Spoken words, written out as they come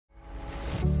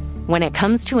When it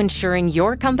comes to ensuring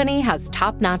your company has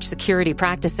top-notch security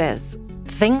practices,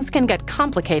 things can get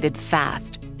complicated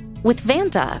fast. With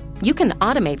Vanta, you can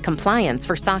automate compliance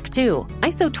for SOC 2,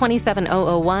 ISO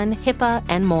 27001, HIPAA,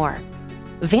 and more.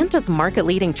 Vanta's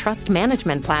market-leading trust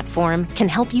management platform can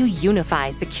help you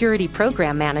unify security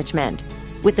program management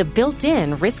with a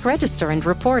built-in risk register and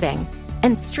reporting,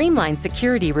 and streamline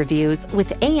security reviews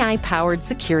with AI-powered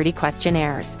security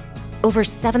questionnaires. Over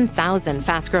 7,000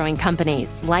 fast-growing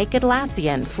companies like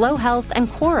Atlassian, Flow Health, and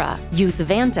Quora use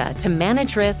Vanta to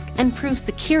manage risk and prove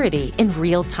security in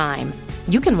real time.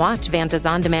 You can watch Vanta's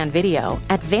on-demand video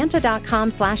at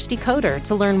vanta.com/decoder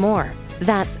to learn more.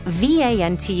 That's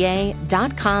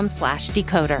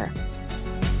vanta.com/decoder.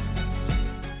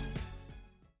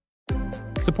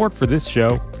 Support for this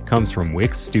show comes from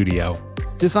Wix Studio.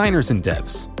 Designers and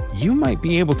devs, you might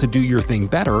be able to do your thing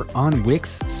better on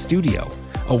Wix Studio,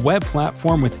 a web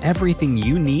platform with everything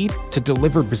you need to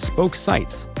deliver bespoke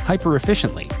sites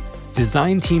hyper-efficiently.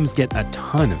 Design teams get a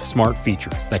ton of smart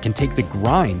features that can take the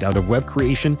grind out of web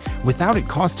creation without it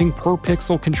costing per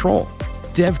pixel control.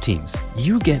 Dev teams,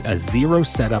 you get a zero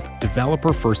setup,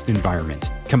 developer-first environment,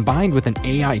 combined with an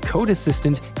AI code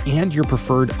assistant and your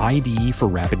preferred IDE for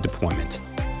rapid deployment.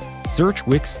 Search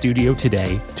Wix Studio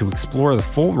today to explore the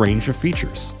full range of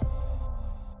features.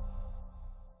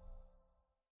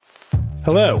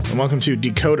 Hello, and welcome to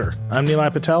Decoder. I'm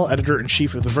Nilay Patel,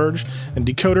 editor-in-chief of The Verge, and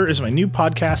Decoder is my new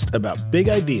podcast about big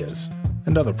ideas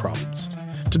and other problems.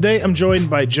 Today, I'm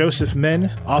joined by Joseph Menn,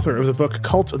 author of the book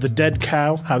Cult of the Dead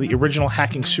Cow, How the Original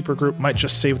Hacking Supergroup Might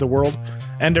Just Save the World,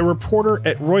 and a reporter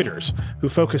at Reuters who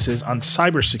focuses on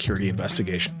cybersecurity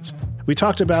investigations. We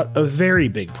talked about a very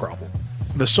big problem,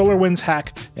 the SolarWinds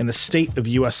hack and the state of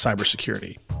U.S.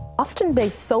 cybersecurity.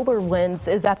 Austin-based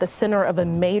SolarWinds is at the center of a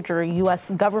major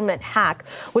U.S. government hack,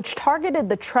 which targeted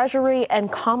the Treasury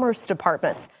and Commerce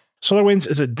departments. SolarWinds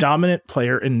is a dominant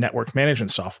player in network management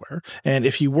software, and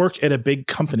if you work at a big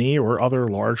company or other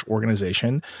large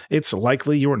organization, it's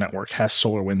likely your network has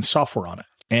SolarWinds software on it.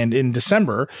 And in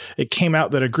December, it came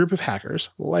out that a group of hackers,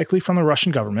 likely from the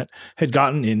Russian government, had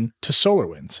gotten into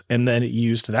SolarWinds, and then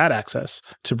used that access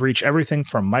to breach everything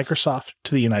from Microsoft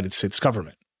to the United States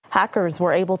government. Hackers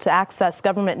were able to access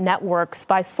government networks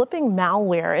by slipping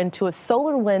malware into a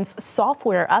SolarWinds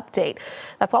software update.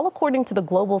 That's all according to the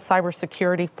global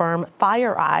cybersecurity firm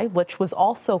FireEye, which was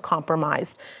also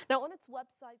compromised. Now, on its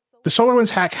website, the SolarWinds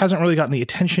hack hasn't really gotten the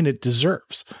attention it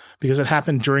deserves because it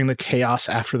happened during the chaos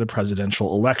after the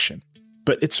presidential election.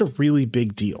 But it's a really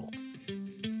big deal.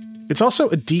 It's also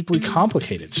a deeply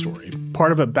complicated story,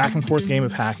 part of a back-and-forth game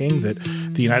of hacking that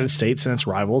the United States and its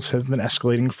rivals have been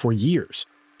escalating for years.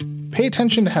 Pay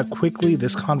attention to how quickly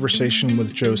this conversation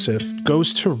with Joseph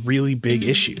goes to really big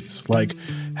issues, like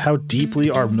how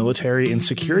deeply our military and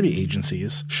security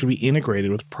agencies should be integrated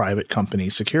with private company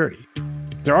security.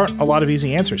 There aren't a lot of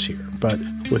easy answers here, but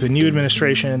with a new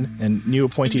administration and new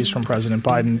appointees from President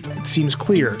Biden, it seems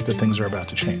clear that things are about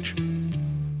to change.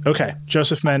 Okay,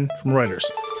 Joseph Menn from Reuters.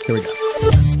 Here we go.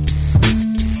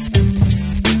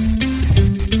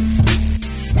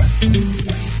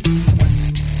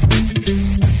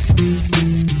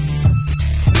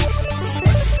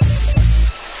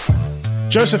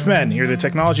 Joseph Menn, you're the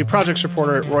technology projects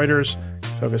reporter at Reuters.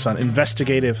 Focus on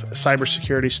investigative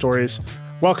cybersecurity stories.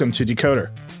 Welcome to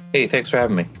Decoder. Hey, thanks for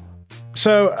having me.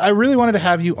 So I really wanted to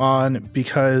have you on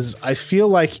because I feel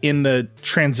like in the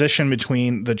transition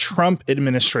between the Trump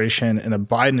administration and the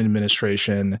Biden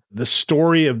administration, the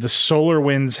story of the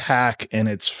SolarWinds hack and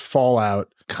its fallout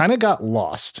kind of got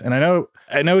lost. And I know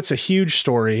it's a huge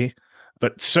story,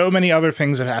 but so many other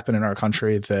things have happened in our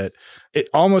country that it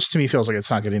almost to me feels like it's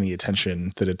not getting the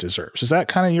attention that it deserves. Is that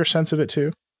kind of your sense of it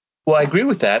too? Well, I agree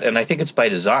with that. And I think it's by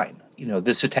design. You know,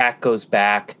 this attack goes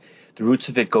back, the roots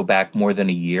of it go back more than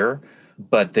a year,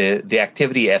 but the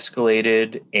activity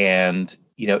escalated and,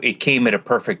 you know, it came at a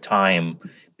perfect time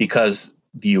because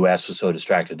the U.S. was so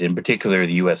distracted, in particular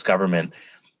the U.S. government.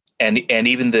 And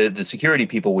even the security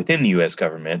people within the U.S.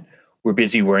 government were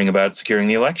busy worrying about securing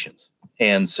the elections.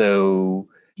 And so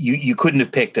you couldn't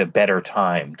have picked a better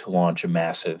time to launch a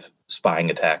massive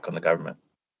spying attack on the government.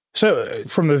 So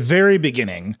from the very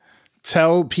beginning,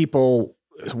 tell people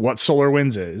what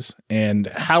SolarWinds is and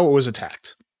how it was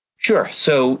attacked. Sure.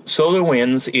 So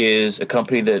SolarWinds is a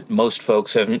company that most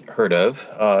folks haven't heard of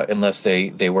unless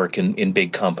they work in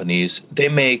big companies. They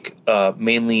make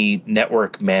mainly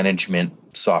network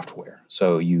management software.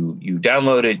 So you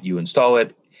download it, you install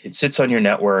it. It sits on your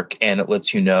network and it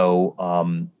lets you know,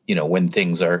 when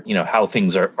things are, how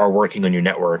things are working on your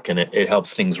network, and it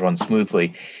helps things run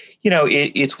smoothly.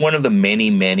 It's one of the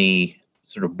many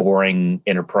sort of boring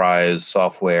enterprise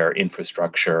software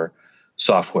infrastructure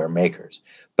software makers.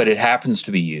 But it happens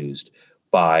to be used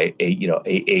by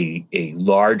a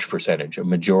large percentage, a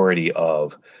majority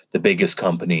of the biggest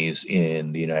companies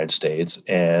in the United States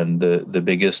and the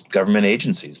biggest government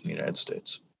agencies in the United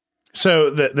States. So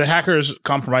the hackers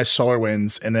compromised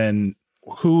SolarWinds, and then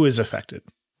who is affected?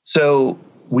 So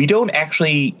we don't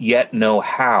actually yet know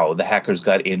how the hackers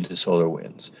got into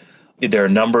SolarWinds. There are a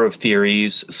number of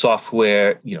theories.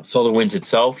 Software, SolarWinds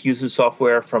itself uses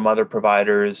software from other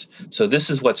providers. So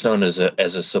this is what's known as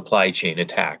a supply chain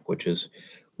attack, which is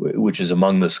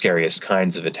among the scariest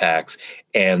kinds of attacks.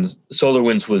 And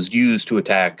SolarWinds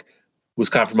was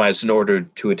compromised in order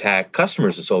to attack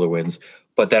customers of SolarWinds.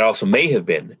 But that also may have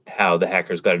been how the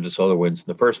hackers got into SolarWinds in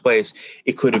the first place.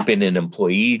 It could have been an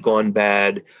employee gone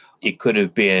bad. It could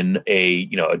have been a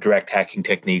direct hacking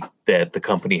technique that the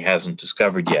company hasn't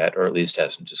discovered yet, or at least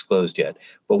hasn't disclosed yet.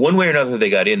 But one way or another,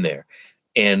 they got in there.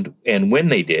 And when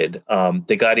they did,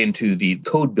 they got into the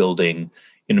code building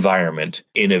environment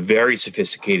in a very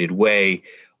sophisticated way.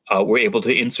 Were able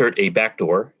to insert a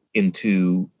backdoor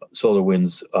into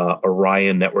SolarWinds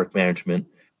Orion network management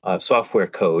software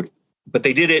code. But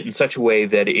they did it in such a way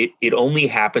that it only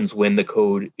happens when the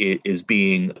code is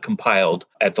being compiled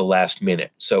at the last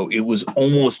minute. So it was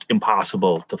almost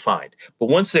impossible to find. But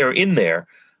once they're in there,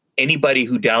 anybody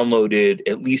who downloaded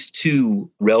at least 2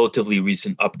 relatively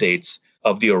recent updates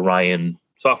of the Orion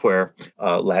software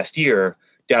last year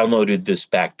downloaded this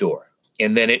backdoor.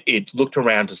 And then it looked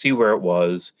around to see where it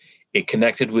was. It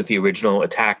connected with the original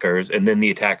attackers, and then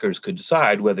the attackers could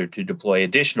decide whether to deploy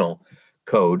additional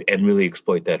code and really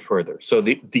exploit that further. So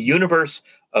the universe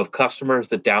of customers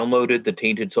that downloaded the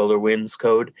tainted SolarWinds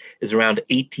code is around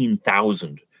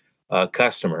 18,000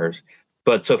 customers.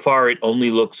 But so far, it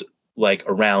only looks like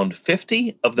around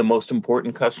 50 of the most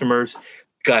important customers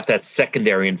got that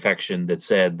secondary infection that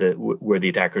said that where the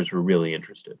attackers were really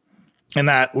interested. And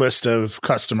that list of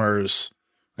customers,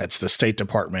 that's the State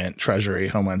Department, Treasury,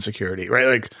 Homeland Security, right?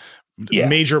 Like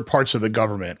major parts of the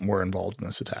government were involved in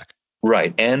this attack.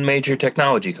 Right, and major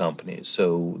technology companies.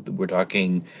 So we're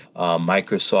talking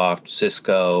Microsoft,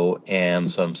 Cisco,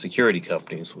 and some security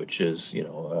companies, which is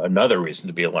another reason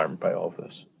to be alarmed by all of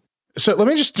this. So let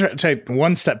me just take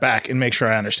one step back and make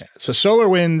sure I understand it. So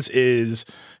SolarWinds is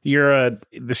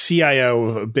the CIO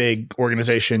of a big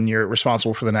organization. You're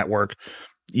responsible for the network.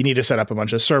 You need to set up a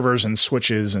bunch of servers and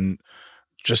switches and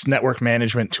just network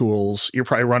management tools. You're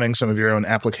probably running some of your own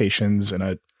applications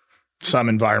in some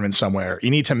environment somewhere. You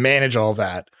need to manage all of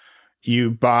that. You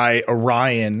buy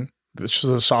Orion, which is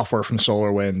the software from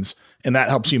SolarWinds, and that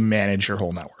helps you manage your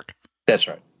whole network. That's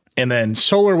right. And then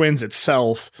SolarWinds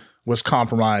itself was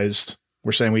compromised.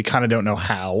 We're saying we kind of don't know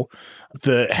how.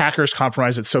 The hackers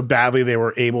compromised it so badly they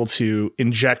were able to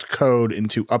inject code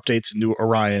into updates into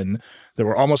Orion that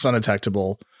were almost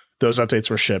undetectable. Those updates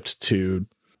were shipped to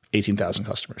 18,000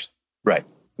 customers. Right.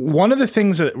 One of the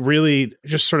things that really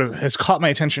just sort of has caught my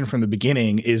attention from the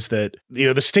beginning is that,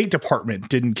 the State Department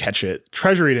didn't catch it.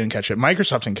 Treasury didn't catch it.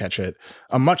 Microsoft didn't catch it.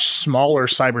 A much smaller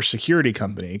cybersecurity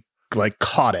company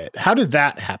caught it. How did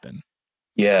that happen?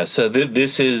 Yeah, so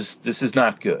this is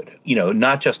not good.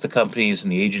 Not just the companies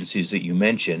and the agencies that you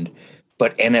mentioned,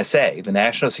 but NSA, the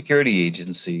National Security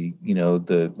Agency,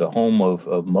 the home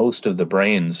of most of the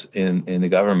brains in the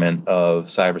government of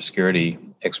cybersecurity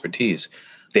expertise.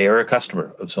 They are a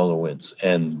customer of SolarWinds,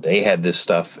 and they had this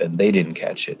stuff, and they didn't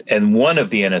catch it. And one of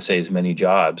the NSA's many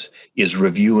jobs is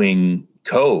reviewing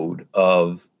code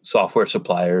of software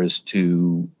suppliers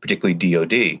to particularly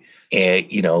DoD.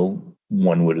 And,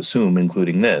 one would assume,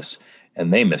 including this,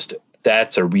 and they missed it.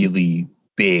 That's a really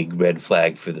big red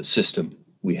flag for the system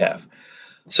we have.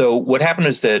 So what happened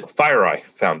is that FireEye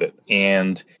found it,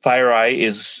 and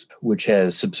FireEye which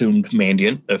has subsumed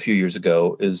Mandiant a few years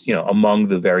ago, is among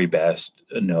the very best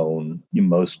known,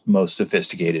 most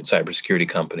sophisticated cybersecurity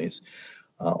companies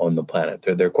on the planet.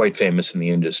 They're quite famous in the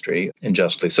industry, and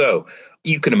justly so.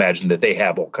 You can imagine that they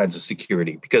have all kinds of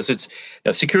security because it's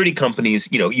security companies.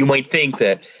 You might think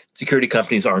that security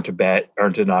companies aren't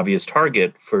an obvious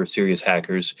target for serious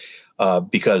hackers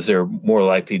because they're more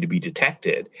likely to be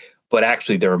detected. But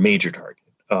actually, they're a major target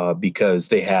because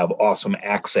they have awesome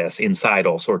access inside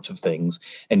all sorts of things,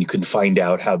 and you can find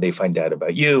out how they find out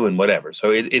about you and whatever.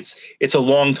 So it's a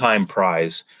long time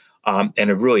prize and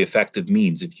a really effective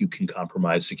means if you can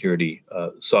compromise security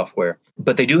software.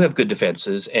 But they do have good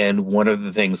defenses, and one of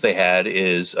the things they had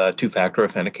is two-factor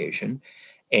authentication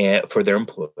for their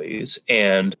employees.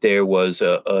 And there was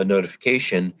a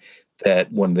notification that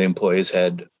one of the employees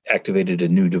had activated a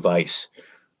new device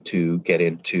to get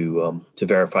into to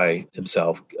verify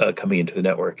himself coming into the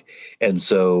network. And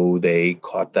so they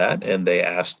caught that and they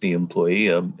asked the employee,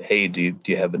 hey, do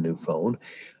you have a new phone?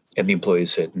 And the employee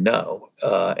said no.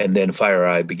 And then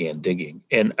FireEye began digging.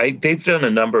 And they've done a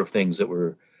number of things that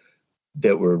were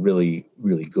really,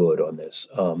 really good on this.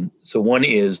 So one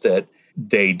is that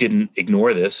they didn't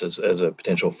ignore this as a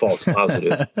potential false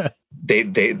positive.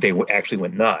 They actually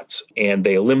went nuts, and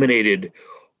they eliminated.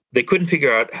 They couldn't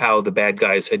figure out how the bad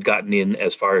guys had gotten in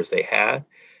as far as they had,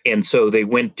 and so they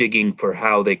went digging for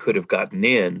how they could have gotten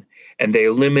in, and they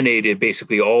eliminated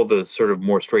basically all the sort of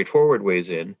more straightforward ways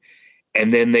in,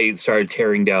 and then they started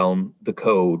tearing down the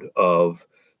code of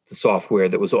the software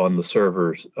that was on the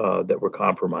servers that were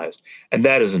compromised, and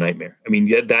that is a nightmare. I mean,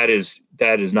 that is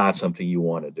not something you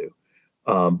want to do.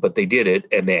 But they did it,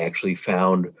 and they actually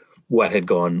found what had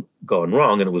gone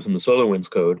wrong, and it was in the SolarWinds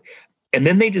code. And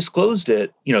then they disclosed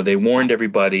it. They warned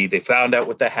everybody. They found out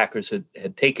what the hackers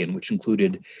had taken, which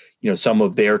included, some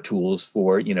of their tools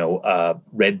for,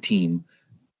 red team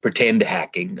pretend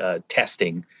hacking,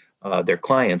 testing their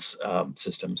clients'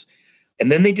 systems.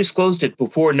 And then they disclosed it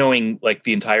before knowing like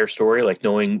the entire story, like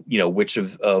knowing, which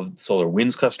of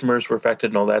SolarWinds customers were affected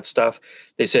and all that stuff.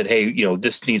 They said, hey,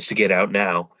 this needs to get out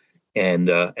now. And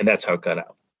that's how it got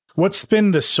out. What's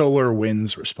been the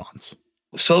SolarWinds response?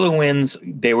 SolarWinds,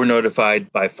 they were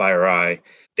notified by FireEye.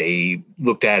 They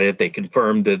looked at it. They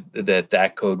confirmed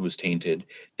that code was tainted.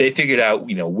 They figured out,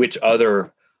 which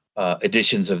other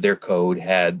editions of their code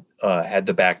had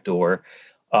the backdoor.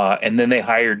 And then they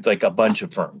hired like a bunch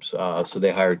of firms. So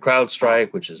they hired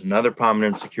CrowdStrike, which is another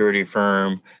prominent security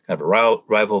firm, kind of a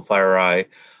rival FireEye.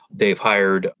 They've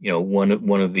hired, one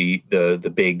of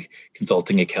the big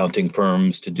consulting accounting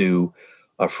firms to do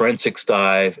a forensics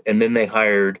dive, and then they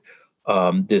hired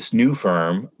this new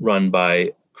firm run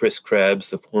by Chris Krebs,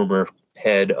 the former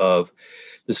head of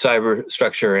the Cyber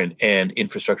Structure and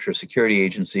Infrastructure Security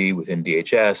Agency within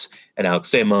DHS, and Alex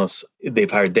Demos.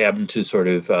 They've hired them to sort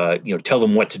of, tell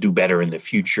them what to do better in the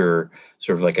future,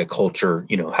 sort of like a culture,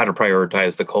 how to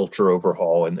prioritize the culture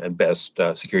overhaul and best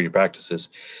security practices.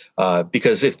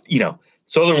 Because if,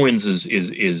 SolarWinds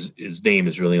is name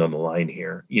is really on the line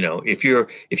here. If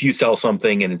you sell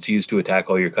something and it's used to attack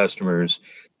all your customers,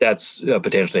 that's a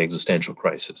potentially existential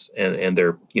crisis. And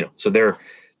they're,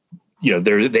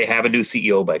 they have a new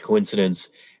CEO by coincidence,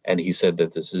 and he said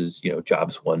that this is,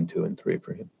 jobs 1, 2, and 3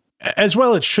 for him. As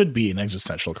well, it should be an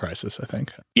existential crisis, I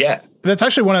think. Yeah. That's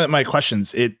actually one of my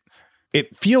questions. It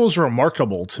feels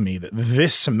remarkable to me that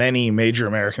this many major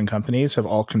American companies have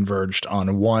all converged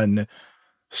on one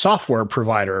software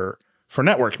provider for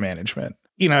network management.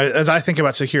 As I think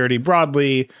about security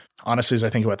broadly, honestly, as I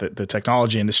think about the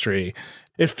technology industry,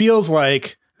 it feels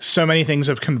like so many things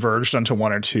have converged onto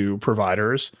one or two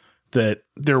providers that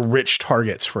they're rich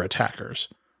targets for attackers,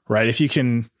 right? If you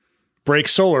can break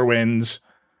SolarWinds,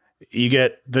 you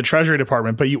get the Treasury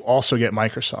Department, but you also get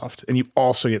Microsoft, and you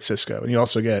also get Cisco, and you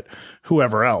also get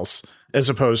whoever else, as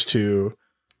opposed to,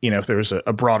 if there's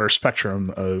a broader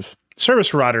spectrum of service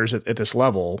providers at this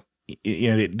level,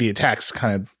 the attacks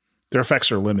their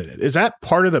effects are limited. Is that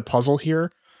part of the puzzle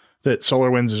here, that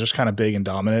SolarWinds is just kind of big and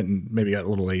dominant and maybe got a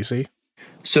little lazy?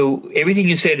 So everything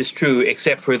you said is true,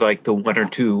 except for like the 1 or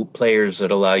 2 players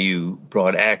that allow you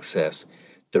broad access.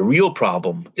 The real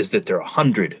problem is that there are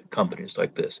 100 companies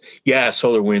like this. Yeah,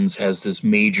 SolarWinds has this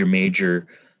major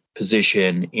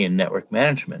position in network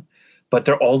management, but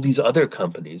there are all these other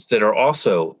companies that are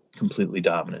also completely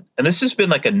dominant. And this has been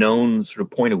like a known sort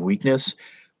of point of weakness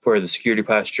for the security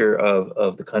posture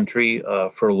of the country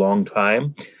for a long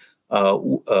time.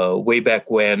 Way back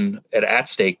when at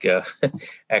Stake,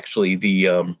 actually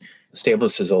the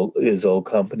Stamlis, his old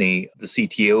company, the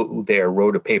CTO there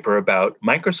wrote a paper about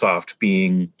Microsoft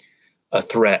being a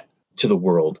threat to the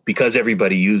world because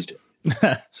everybody used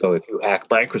it. So if you hack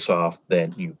Microsoft,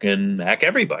 then you can hack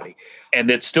everybody.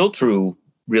 And it's still true,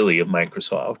 really, of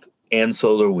Microsoft and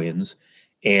SolarWinds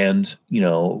and,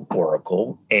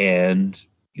 Oracle and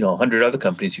 100 other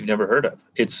companies you've never heard of.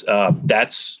 It's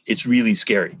really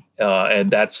scary,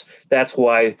 and that's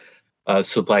why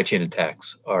supply chain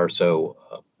attacks are so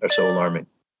alarming.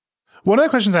 One of the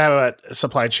questions I have about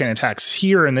supply chain attacks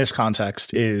here in this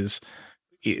context is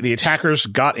the attackers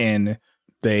got in,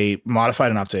 they modified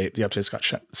an update, the updates got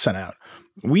sent out.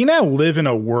 We now live in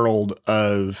a world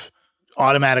of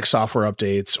automatic software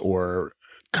updates, or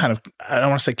kind of, I don't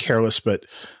want to say careless, but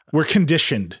we're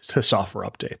conditioned to software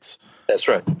updates. That's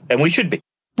right. And we should be.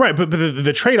 Right. But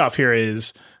the trade-off here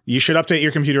is you should update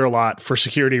your computer a lot for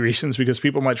security reasons, because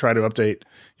people might try to update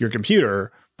your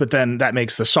computer, but then that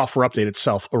makes the software update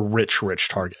itself a rich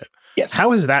target. Yes.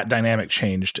 How has that dynamic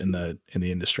changed in the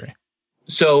industry?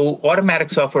 So automatic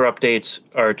software updates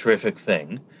are a terrific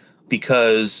thing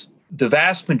because the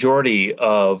vast majority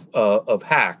of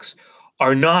hacks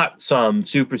are not some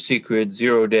super secret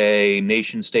 0-day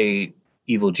nation state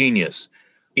evil genius.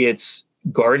 It's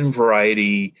garden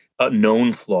variety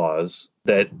known flaws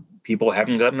that people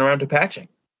haven't gotten around to patching.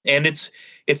 And it's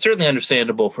certainly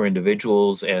understandable for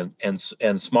individuals and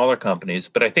smaller companies,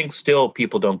 but I think still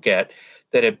people don't get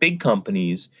that at big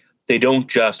companies, they don't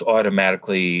just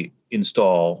automatically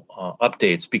install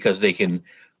updates because they can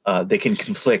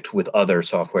conflict with other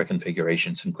software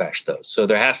configurations and crash those. So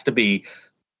there has to be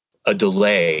a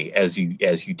delay as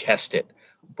you test it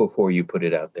before you put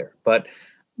it out there. But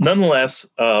nonetheless,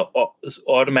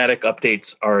 automatic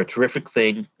updates are a terrific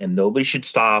thing, and nobody should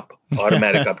stop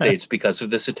automatic updates because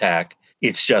of this attack.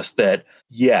 It's just that,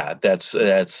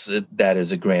 that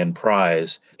is a grand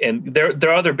prize, and there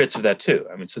are other bits of that too.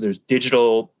 I mean, so there's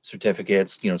digital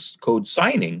certificates. Code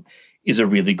signing is a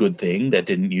really good thing that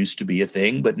didn't used to be a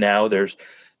thing, but now there's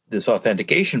this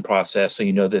authentication process, so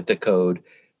you know that the code,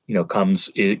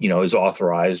 is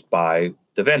authorized by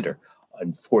the vendor.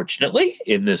 Unfortunately,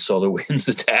 in this SolarWinds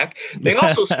attack, they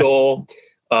also stole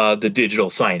the digital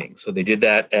signing. So they did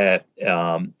that at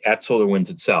SolarWinds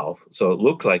itself. So it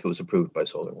looked like it was approved by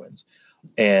SolarWinds,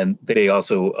 and they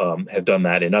also have done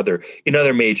that in other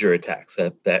major attacks.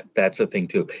 That's a thing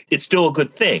too. It's still a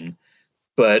good thing,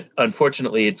 but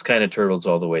unfortunately, it's kind of turtles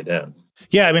all the way down.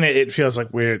 Yeah, I mean, it feels like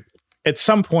at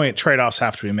some point trade-offs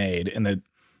have to be made, and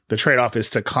the trade-off is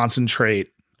to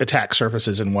concentrate attack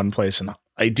surfaces in one place and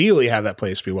ideally have that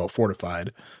place be well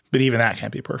fortified, but even that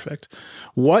can't be perfect.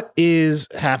 What is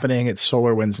happening at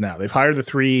SolarWinds now? They've hired the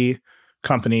 3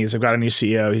 companies. They've got a new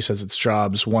CEO. He says it's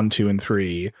jobs 1, 2, and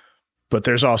 3, but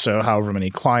there's also however many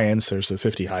clients. There's the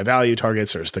 50 high value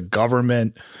targets. There's the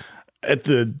government. At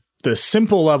the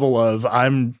simple level of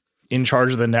I'm in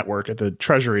charge of the network at the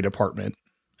Treasury Department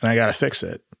and I got to fix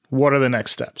it. What are the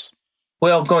next steps?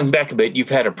 Well, going back a bit, you've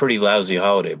had a pretty lousy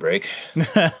holiday break.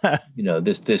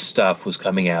 This stuff was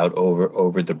coming out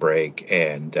over the break,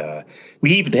 and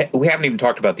we haven't even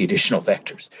talked about the additional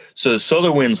vectors. So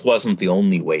SolarWinds wasn't the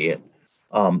only way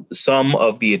in. Some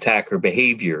of the attacker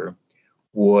behavior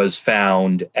was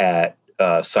found at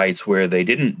sites where they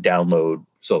didn't download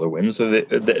SolarWinds, so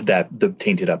the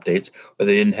tainted updates, or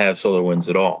they didn't have SolarWinds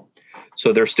at all.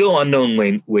 So there's still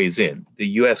unknown ways in. The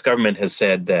U.S. government has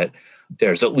said that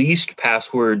there's at least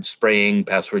password spraying,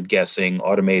 password guessing,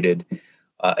 automated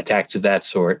attacks of that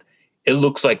sort. It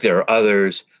looks like there are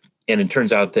others, and it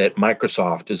turns out that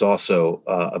Microsoft is also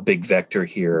a big vector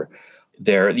here.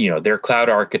 Their cloud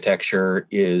architecture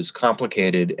is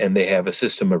complicated, and they have a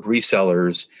system of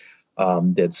resellers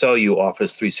that sell you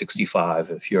Office 365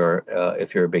 if you're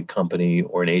a big company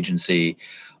or an agency.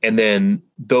 And then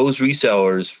those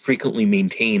resellers frequently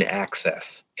maintain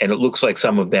access, and it looks like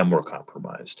some of them were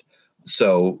compromised.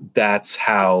 So that's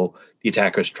how the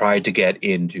attackers tried to get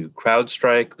into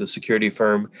CrowdStrike, the security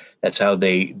firm. That's how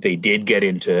they did get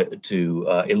into.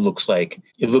 It looks like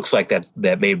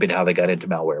that may have been how they got into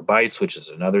Malwarebytes, which is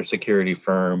another security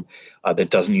firm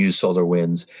that doesn't use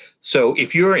SolarWinds. So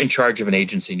if you're in charge of an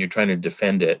agency and you're trying to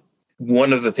defend it,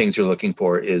 one of the things you're looking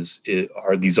for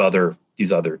are these other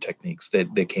techniques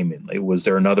that came in. Like, was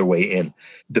there another way in?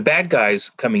 The bad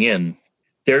guys coming in,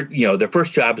 their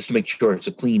first job is to make sure it's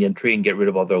a clean entry and get rid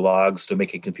of all their logs to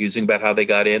make it confusing about how they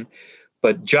got in.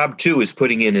 But job 2 is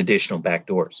putting in additional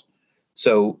backdoors.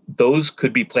 So those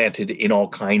could be planted in all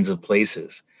kinds of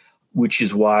places, which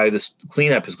is why this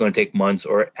cleanup is going to take months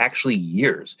or actually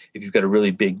years if you've got a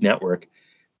really big network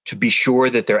to be sure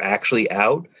that they're actually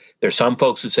out. There's some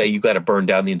folks who say you got to burn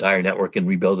down the entire network and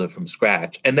rebuild it from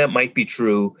scratch. And that might be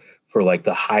true for like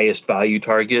the highest value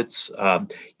targets,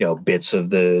 bits of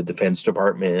the Defense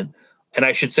Department. And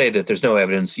I should say that there's no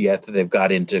evidence yet that they've got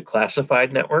into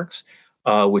classified networks,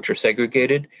 which are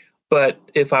segregated. But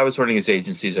if I was running these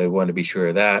agencies, I'd want to be sure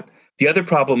of that. The other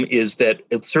problem is that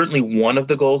it's certainly one of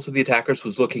the goals of the attackers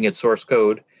was looking at source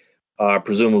code,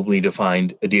 presumably to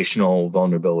find additional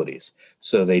vulnerabilities.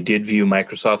 So they did view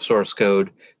Microsoft source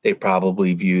code. They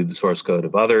probably viewed the source code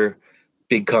of other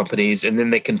big companies, and then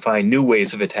they can find new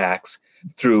ways of attacks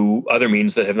through other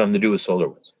means that have nothing to do with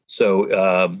SolarWinds. So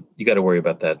you got to worry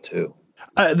about that too.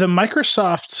 The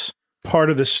Microsoft part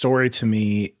of the story to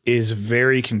me is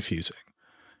very confusing.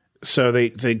 So they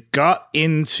got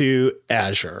into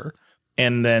Azure,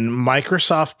 and then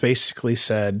Microsoft basically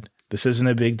said, this isn't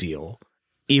a big deal,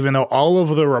 even though all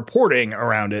of the reporting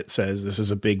around it says this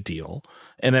is a big deal.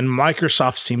 And then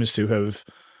Microsoft seems to have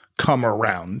come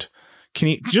around. Can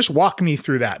you just walk me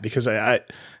through that? Because I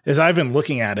as I've been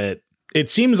looking at it, it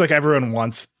seems like everyone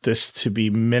wants this to be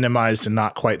minimized and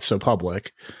not quite so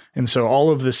public. And so all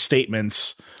of the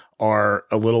statements are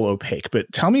a little opaque.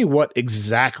 But tell me what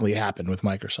exactly happened with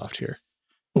Microsoft here.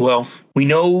 Well, we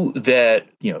know that,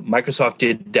 Microsoft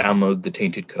did download the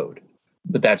tainted code,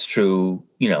 but that's true,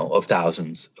 of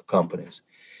thousands of companies.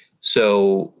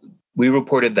 So we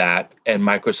reported that, and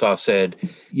Microsoft said,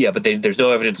 yeah, but there's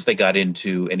no evidence they got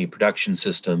into any production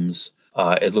systems.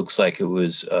 It looks like it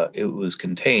was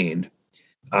contained.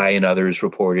 I and others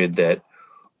reported that,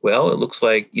 well, it looks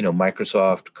like,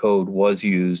 Microsoft code was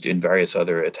used in various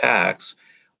other attacks.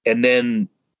 And then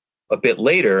a bit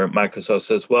later, Microsoft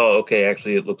says, well, okay,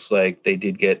 actually, it looks like they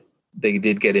did get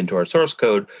into our source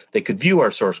code. They could view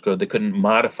our source code. They couldn't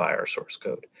modify our source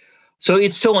code. So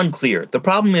it's still unclear. The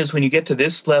problem is when you get to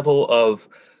this level of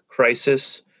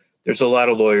crisis, there's a lot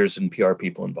of lawyers and PR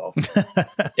people involved.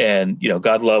 And,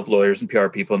 God love lawyers and PR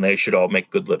people, and they should all make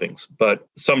good livings. But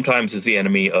sometimes is the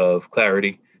enemy of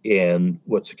clarity. And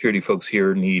what security folks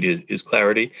here need is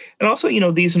clarity. And also,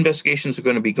 these investigations are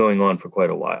going to be going on for quite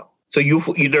a while. So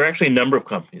there are actually a number of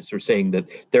companies who are saying that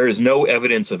there is no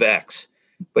evidence of X,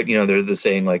 but, they're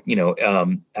saying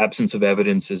absence of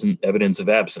evidence isn't evidence of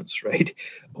absence, right?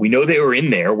 We know they were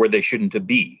in there where they shouldn't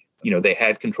be. They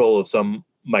had control of some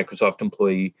Microsoft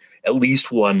employee, at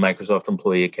least one Microsoft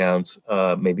employee accounts,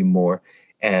 maybe more,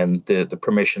 and the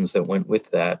permissions that went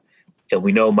with that. And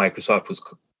we know Microsoft was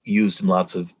used in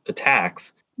lots of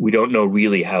attacks. We don't know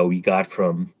really how we got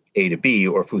from A to B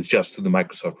or if it was just through the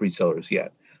Microsoft resellers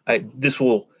yet. This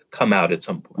will come out at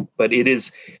some point, but it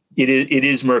is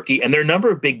murky. And there are a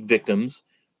number of big victims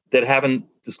that haven't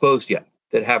disclosed yet,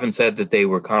 that haven't said that they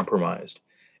were compromised.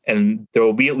 And there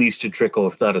will be at least a trickle,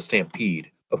 if not a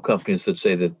stampede, of companies that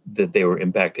say that they were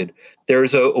impacted.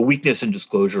 There's a weakness in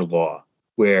disclosure law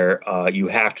where you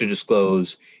have to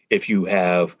disclose if you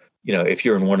have, if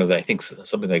you're in one of the, I think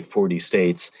something like 40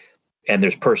 states, and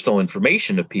there's personal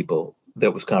information of people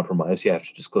that was compromised, you have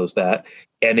to disclose that.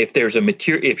 And if there's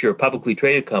if you're a publicly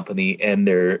traded company and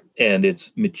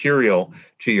it's material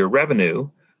to your revenue,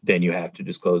 then you have to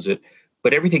disclose it.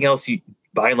 But everything else,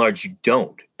 by and large, you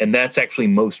don't. And that's actually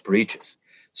most breaches.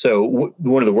 So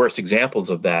one of the worst examples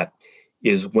of that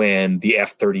is when the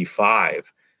F-35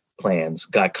 plans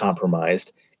got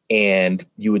compromised, and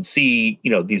you would see,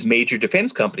 these major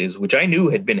defense companies, which I knew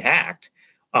had been hacked,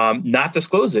 not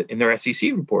disclose it in their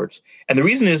SEC reports. And the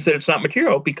reason is that it's not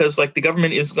material because the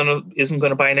government isn't going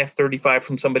to buy an F-35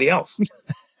 from somebody else.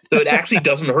 So it actually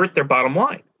doesn't hurt their bottom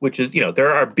line, which is,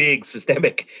 there are big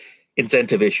systemic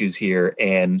incentive issues here,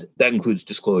 and that includes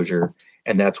disclosure.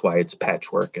 And that's why it's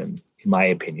patchwork. And in my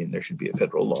opinion, there should be a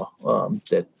federal law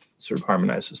that sort of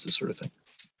harmonizes this sort of thing.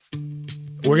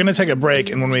 We're going to take a break,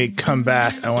 and when we come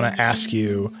back, I want to ask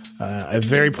you, I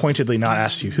very pointedly not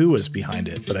asked you who was behind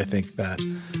it, but I think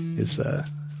that's a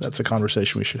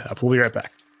conversation we should have. We'll be right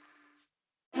back.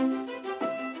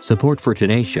 Support for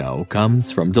today's show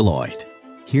comes from Deloitte.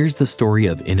 Here's the story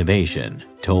of innovation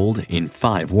told in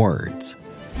 5 words.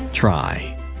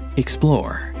 Try,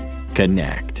 explore,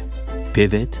 connect,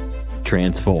 pivot,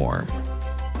 transform.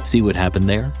 See what happened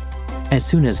there? As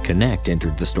soon as Connect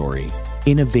entered the story,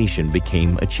 innovation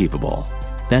became achievable.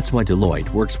 That's why Deloitte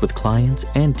works with clients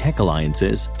and tech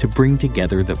alliances to bring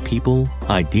together the people,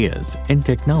 ideas, and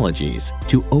technologies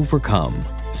to overcome,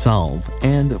 solve,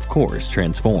 and, of course,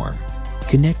 transform.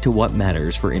 Connect to what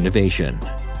matters for innovation.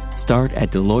 Start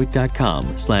at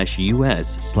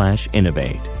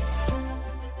Deloitte.com/US/innovate.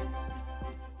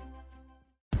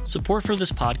 Support for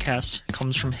this podcast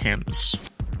comes from Hims.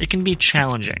 It can be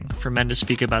challenging for men to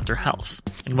speak about their health,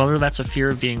 and whether that's a fear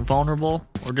of being vulnerable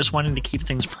or just wanting to keep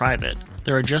things private,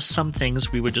 there are just some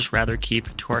things we would just rather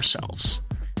keep to ourselves.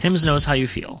 Hims knows how you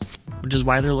feel, which is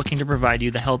why they're looking to provide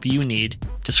you the help you need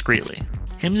discreetly.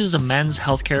 Hims is a men's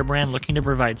healthcare brand looking to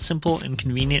provide simple and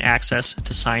convenient access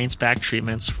to science-backed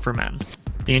treatments for men.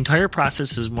 The entire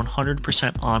process is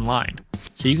 100% online,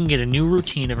 so you can get a new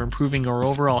routine of improving your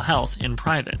overall health in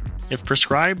private. If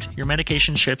prescribed, your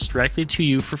medication ships directly to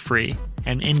you for free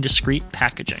and in discreet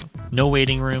packaging. No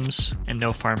waiting rooms and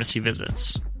no pharmacy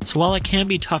visits. So while it can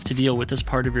be tough to deal with this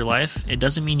part of your life, it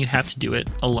doesn't mean you have to do it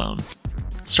alone.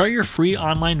 Start your free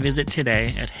online visit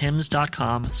today at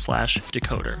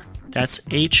hims.com/decoder. That's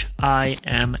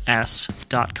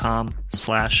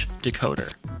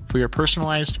HIMS.com/decoder for your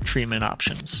personalized treatment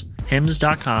options.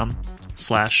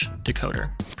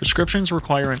 hims.com/decoder. Prescriptions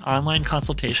require an online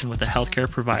consultation with a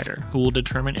healthcare provider who will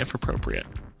determine if appropriate.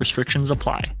 Restrictions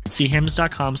apply. See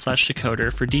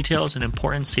hims.com/decoder for details and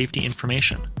important safety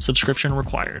information. Subscription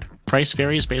required. Price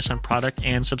varies based on product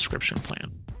and subscription plan.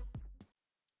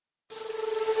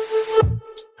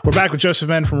 We're back with Joseph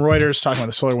Menn from Reuters talking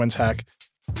about the SolarWinds hack.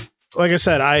 Like I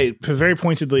said, I very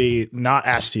pointedly not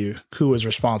asked you who was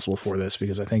responsible for this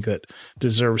because I think that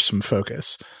deserves some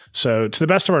focus. So to the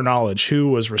best of our knowledge, who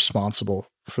was responsible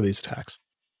for these attacks?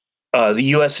 The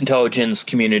U.S. intelligence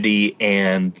community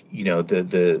and,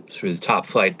 the sort of top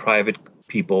flight private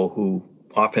people who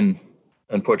often,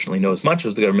 unfortunately, know as much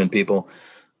as the government people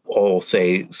all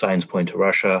say signs point to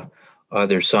Russia.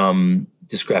 There's some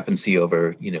discrepancy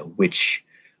over, which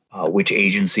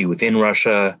agency within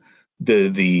Russia.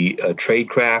 The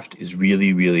tradecraft is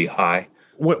really, really high.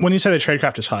 When you say the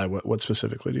tradecraft is high, what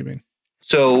specifically do you mean?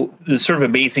 So the sort of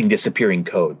amazing disappearing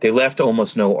code. They left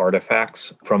almost no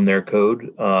artifacts from their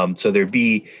code. So there'd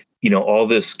be, all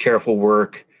this careful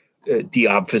work,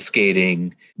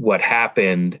 deobfuscating what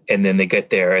happened, and then they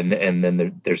get there, and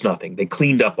then there's nothing. They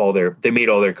cleaned up they made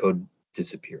all their code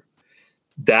disappear.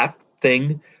 That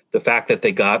thing, the fact that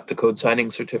they got the code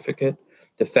signing certificate,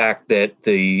 the fact that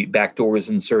the backdoor was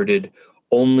inserted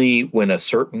only when a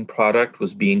certain product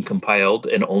was being compiled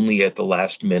and only at the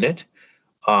last minute,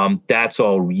 that's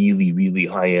all really, really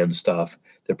high-end stuff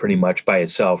that pretty much by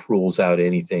itself rules out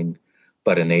anything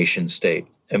but a nation state.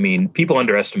 I mean, people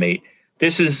underestimate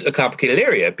this is a complicated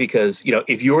area because,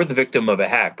 if you're the victim of a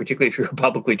hack, particularly if you're a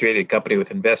publicly traded company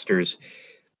with investors,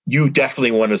 you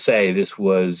definitely want to say this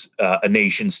was a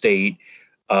nation state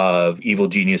of evil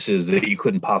geniuses that you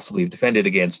couldn't possibly have defended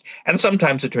against. And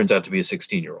sometimes it turns out to be a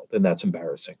 16-year-old, and that's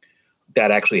embarrassing.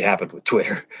 That actually happened with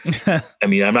Twitter. I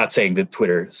mean, I'm not saying that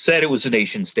Twitter said it was a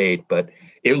nation state, but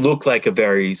it looked like a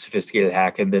very sophisticated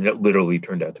hack, and then it literally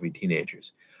turned out to be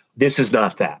teenagers. This is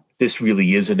not that. This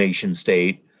really is a nation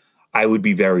state. I would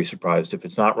be very surprised if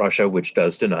it's not Russia, which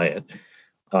does deny it.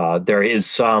 There is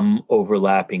some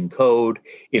overlapping code.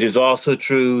 It is also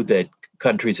true that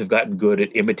countries have gotten good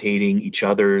at imitating each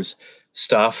other's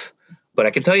stuff, but I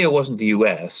can tell you it wasn't the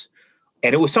U.S.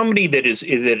 And it was somebody that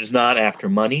is not after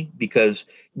money, because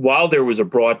while there was a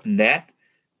broad net,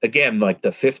 again, like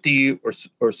the 50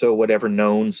 or so whatever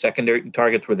known secondary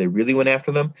targets where they really went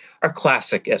after them are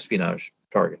classic espionage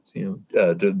targets.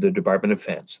 The Department of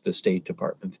Defense, the State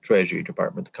Department, the Treasury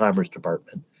Department, the Commerce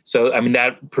Department. So, I mean,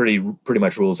 that pretty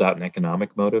much rules out an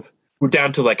economic motive. We're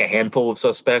down to like a handful of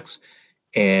suspects,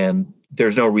 and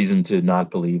there's no reason to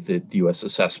not believe the U.S.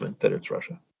 assessment that it's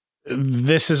Russia.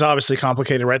 This is obviously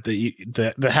complicated, right?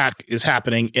 The hack is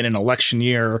happening in an election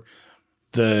year.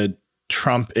 The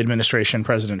Trump administration,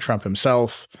 President Trump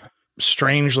himself,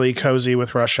 strangely cozy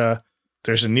with Russia.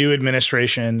 There's a new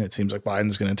administration. It seems like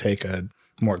Biden's going to take a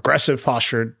more aggressive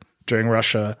posture during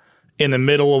Russia. In the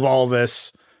middle of all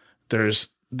this, there's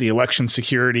the election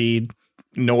security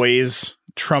noise.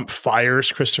 Trump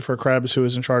fires Christopher Krebs, who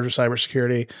is in charge of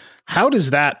cybersecurity. How does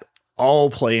that all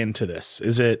play into this?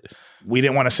 Is it we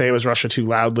didn't want to say it was Russia too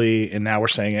loudly, and now we're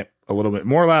saying it a little bit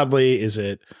more loudly? Is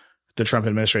it the Trump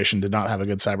administration did not have a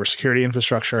good cybersecurity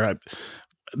infrastructure?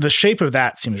 The shape of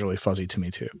that seems really fuzzy to me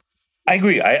too. I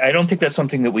agree. I don't think that's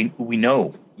something that we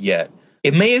know yet.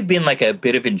 It may have been like a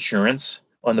bit of insurance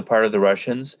on the part of the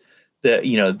Russians.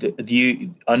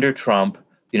 Under Trump,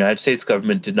 the United States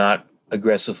government did not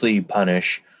aggressively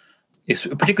punish,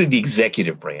 particularly the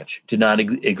executive branch, did not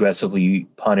aggressively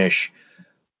punish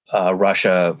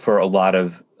Russia for a lot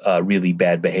of really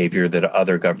bad behavior that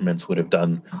other governments would have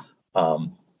done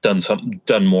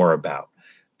more about.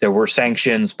 There were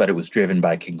sanctions, but it was driven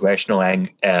by congressional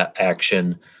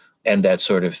action and that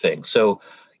sort of thing. So,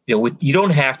 you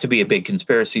don't have to be a big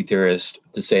conspiracy theorist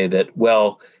to say that,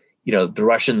 well, the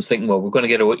Russians think, well, we're going to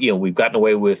get away, we've gotten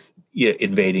away with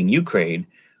invading Ukraine.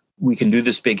 We can do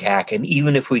this big hack. And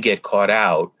even if we get caught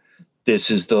out,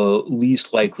 this is the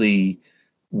least likely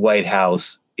White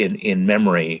House in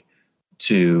memory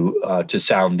to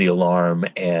sound the alarm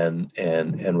and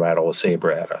rattle a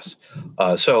saber at us.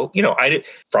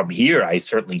 From here, I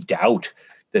certainly doubt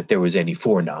that there was any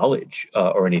foreknowledge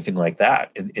or anything like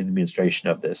that in the administration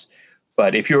of this.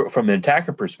 But if you're from an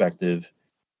attacker perspective,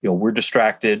 we're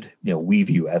distracted. We,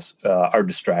 the U.S., are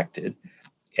distracted,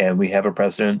 and we have a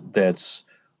president that's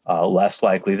less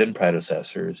likely than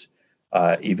predecessors,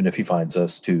 even if he finds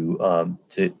us to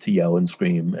yell and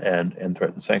scream and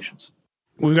threaten sanctions.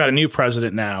 We've got a new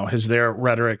president now. Has their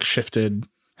rhetoric shifted?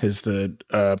 Has the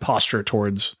posture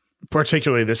towards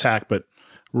particularly this hack, but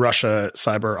Russia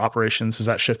cyber operations, has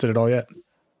that shifted at all yet?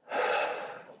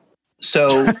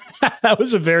 So that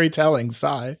was a very telling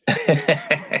sigh.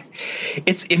 The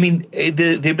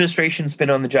administration's been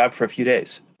on the job for a few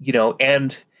days,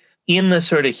 and in the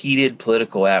sort of heated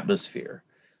political atmosphere,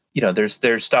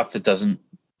 there's stuff that doesn't,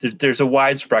 there's a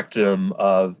wide spectrum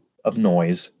of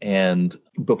noise and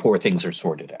before things are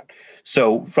sorted out.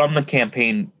 So from the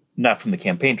campaign not from the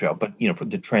campaign trail, but for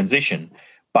the transition,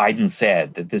 Biden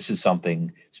said that this is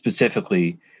something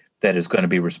specifically that is going to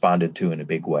be responded to in a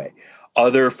big way.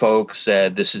 Other folks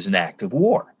said this is an act of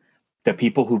war. The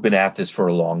people who've been at this for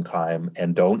a long time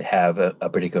and don't have a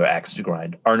particular axe to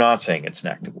grind are not saying it's an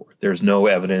act of war. There's no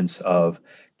evidence of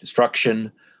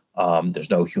destruction. There's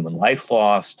no human life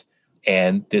lost.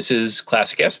 And this is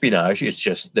classic espionage. It's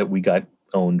just that we got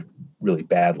owned really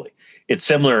badly. It's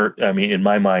similar, in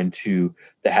my mind, to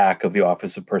the hack of the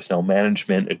Office of Personnel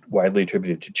Management, widely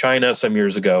attributed to China some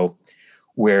years ago,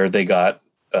 where they got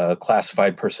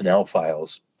classified personnel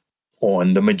files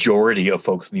on the majority of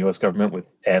folks in the U.S. government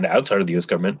and outside of the U.S.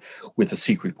 government with a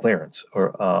secret clearance or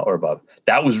above.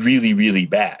 That was really, really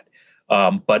bad.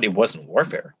 But it wasn't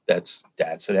warfare. That's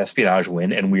an espionage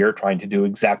win, and we are trying to do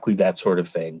exactly that sort of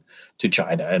thing to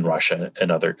China and Russia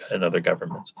and other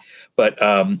governments. But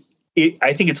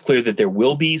I think it's clear that there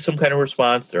will be some kind of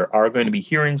response. There are going to be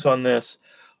hearings on this,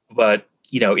 but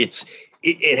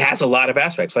it has a lot of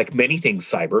aspects. Like many things,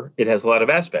 cyber, it has a lot of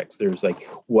aspects. There's like,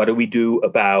 what do we do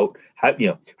about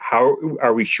how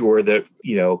are we sure that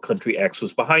country X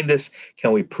was behind this?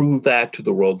 Can we prove that to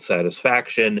the world's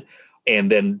satisfaction?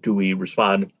 And then do we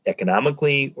respond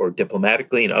economically or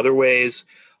diplomatically in other ways?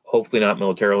 Hopefully not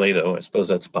militarily, though I suppose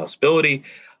that's a possibility.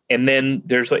 And then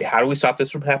there's like, how do we stop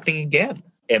this from happening again?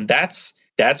 And that's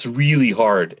really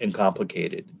hard and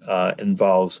complicated.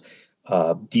 Involves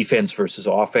defense versus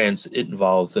offense. It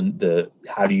involves the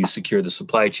how do you secure the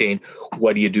supply chain?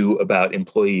 What do you do about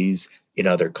employees in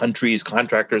other countries,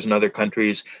 contractors in other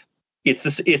countries?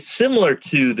 It's similar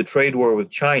to the trade war with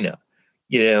China.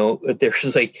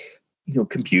 There's like,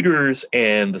 computers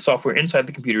and the software inside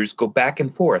the computers go back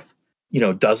and forth,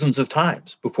 dozens of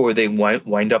times before they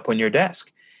wind up on your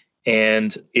desk.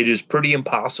 And it is pretty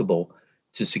impossible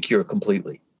to secure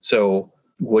completely. So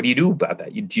what do you do about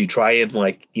that? Do you try and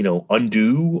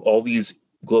undo all these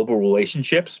global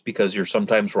relationships because you're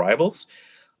sometimes rivals?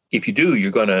 If you do,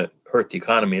 you're going to hurt the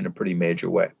economy in a pretty major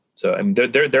way. So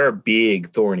there are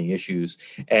big thorny issues,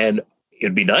 and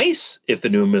it'd be nice if the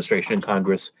new administration and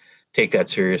Congress take that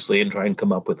seriously and try and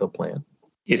come up with a plan.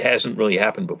 It hasn't really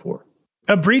happened before.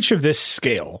 A breach of this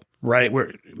scale, right,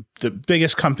 where the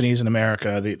biggest companies in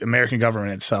America, the American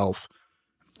government itself,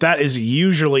 that is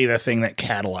usually the thing that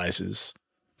catalyzes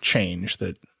change,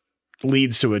 that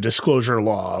leads to a disclosure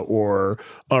law or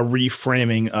a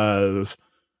reframing of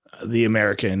the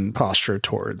American posture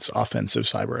towards offensive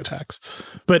cyber attacks.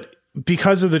 But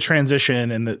because of the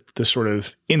transition and the sort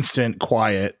of instant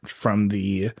quiet from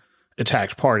the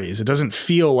attacked parties, it doesn't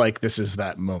feel like this is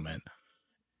that moment.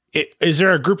 Is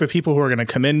there a group of people who are going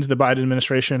to come into the Biden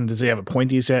administration? Does he have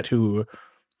appointees yet who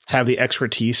have the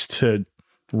expertise to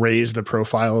raise the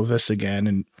profile of this again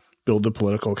and build the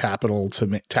political capital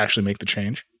to actually make the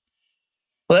change?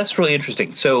 Well, that's really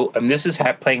interesting. So this is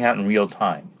playing out in real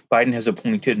time. Biden has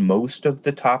appointed most of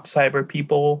the top cyber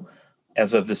people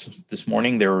as of this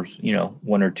morning. There was,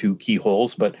 one or two key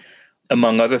holes, but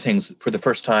among other things, for the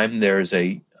first time, there's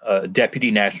a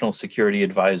deputy national security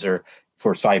advisor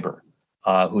for cyber,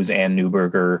 who's Ann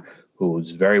Neuberger,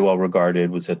 who's very well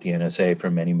regarded, was at the NSA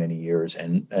for many, many years,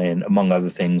 and among other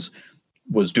things,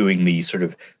 was doing the sort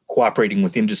of cooperating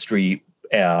with industry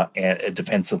and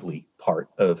defensively part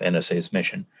of NSA's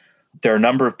mission. There are a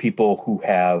number of people who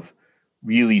have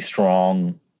really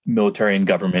strong military and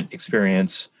government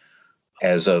experience.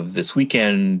 As of this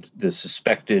weekend, the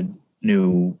suspected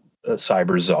new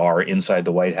cyber czar inside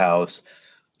the White House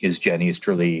is Jen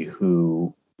Easterly,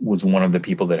 who was one of the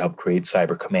people that helped create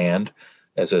Cyber Command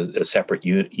as a separate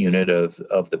unit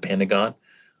of the Pentagon,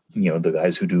 the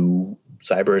guys who do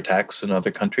cyber attacks in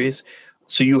other countries.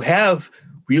 So you have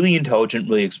really intelligent,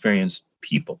 really experienced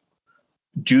people.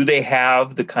 Do they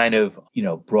have the kind of,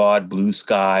 broad blue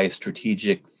sky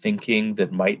strategic thinking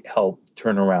that might help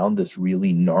turn around this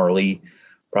really gnarly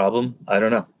problem? I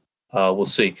don't know. We'll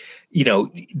see.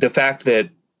 The fact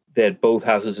that both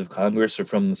houses of Congress are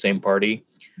from the same party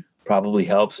probably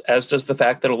helps, as does the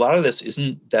fact that a lot of this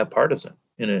isn't that partisan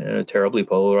in a terribly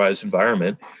polarized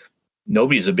environment.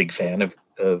 Nobody's a big fan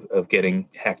of getting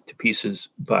hacked to pieces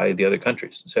by the other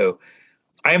countries. So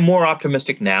I am more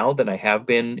optimistic now than I have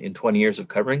been in 20 years of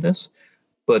covering this,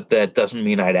 but that doesn't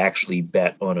mean I'd actually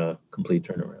bet on a complete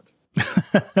turnaround.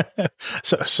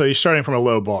 So you're starting from a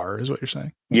low bar is what you're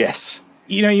saying? Yes.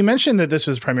 You mentioned that this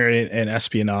was primarily an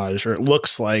espionage, or it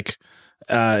looks like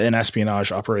an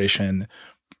espionage operation.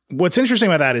 What's interesting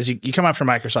about that is you come after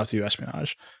Microsoft to do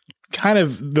espionage. Kind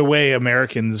of the way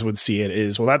Americans would see it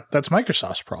is, well, that's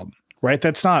Microsoft's problem, right?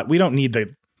 We don't need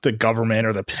the government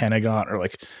or the Pentagon or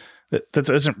That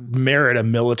doesn't merit a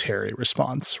military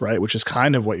response, right? Which is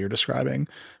kind of what you're describing.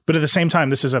 But at the same time,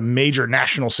 this is a major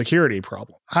national security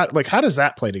problem. How does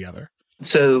that play together?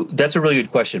 So that's a really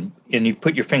good question. And you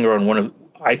put your finger on one of,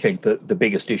 I think, the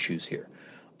biggest issues here.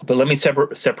 But let me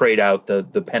separate out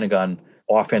the Pentagon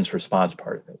offense response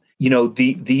part of it.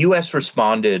 The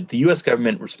U.S.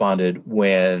 government responded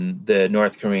when the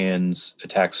North Koreans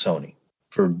attacked Sony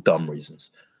for dumb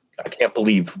reasons. I can't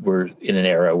believe we're in an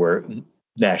era where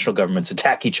national governments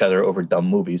attack each other over dumb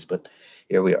movies, but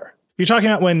here we are. You're talking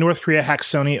about when North Korea hacked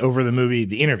Sony over the movie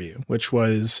The Interview, which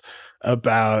was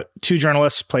about two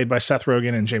journalists played by Seth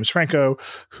Rogen and James Franco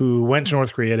who went to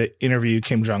North Korea to interview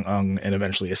Kim Jong-un and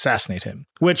eventually assassinate him,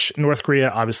 which North Korea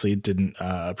obviously didn't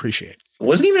appreciate. It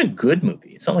wasn't even a good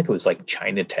movie. It's not like it was like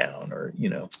Chinatown or,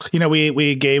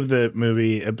 we gave the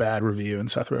movie a bad review and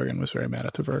Seth Rogen was very mad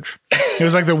at The Verge. It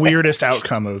was like the weirdest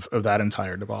outcome of that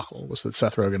entire debacle was that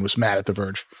Seth Rogen was mad at The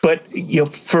Verge. But,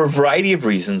 for a variety of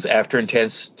reasons, after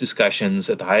intense discussions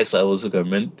at the highest levels of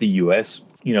government, the U.S.,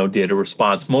 did a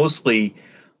response mostly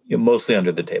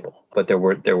under the table. But there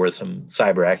was some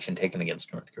cyber action taken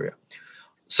against North Korea.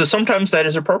 So sometimes that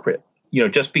is appropriate,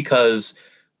 just because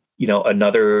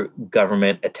another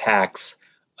government attacks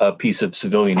a piece of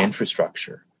civilian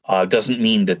infrastructure doesn't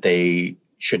mean that there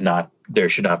should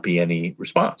not be any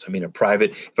response. I mean,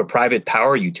 if a private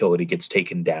power utility gets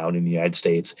taken down in the United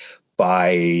States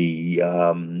by,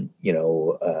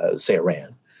 say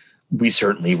Iran, we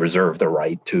certainly reserve the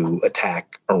right to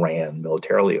attack Iran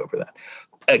militarily over that.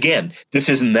 Again, this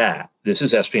isn't that. This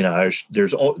is espionage. There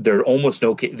are almost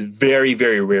no case. Very,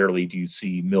 very rarely do you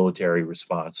see military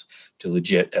response to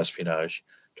legit espionage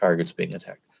targets being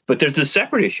attacked. But there's a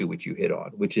separate issue which you hit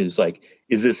on, which is like,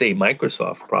 is this a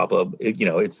Microsoft problem?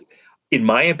 It's, in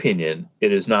my opinion,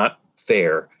 it is not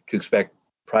fair to expect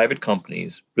private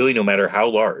companies, really no matter how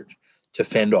large, to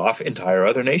fend off entire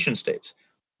other nation states.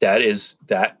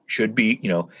 That should be,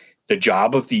 the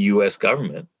job of the U.S.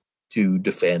 government to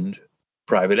defend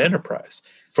private enterprise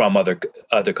from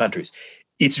other countries.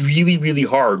 It's really, really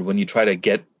hard when you try to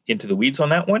get into the weeds on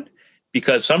that one,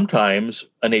 because sometimes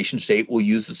a nation state will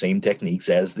use the same techniques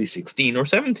as the 16 or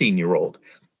 17-year-old.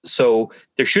 So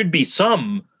there should be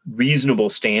some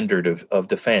reasonable standard of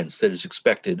defense that is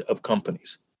expected of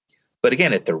companies. But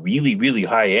again, at the really, really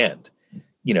high end,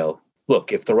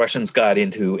 look, if the Russians got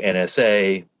into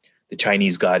NSA, the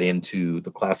Chinese got into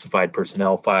the classified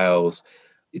personnel files,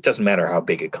 it doesn't matter how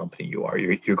big a company you are.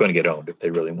 You're going to get owned if they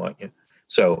really want you.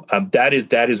 So that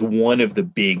is one of the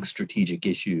big strategic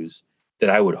issues that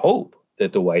I would hope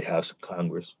that the White House and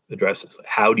Congress addresses.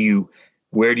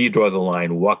 Where do you draw the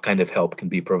line? What kind of help can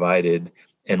be provided,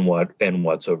 and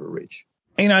what's overreach?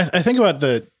 I think about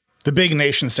the big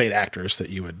nation state actors that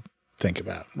you would think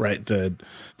about, right? The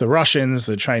Russians,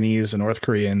 the Chinese, the North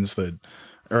Koreans, the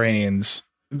Iranians.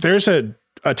 There's a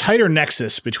tighter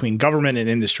nexus between government and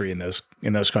industry in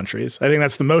those countries. I think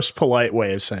that's the most polite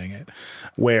way of saying it,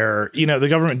 where, the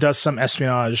government does some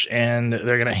espionage and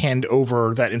they're going to hand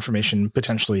over that information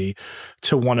potentially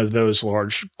to one of those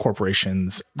large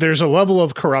corporations. There's a level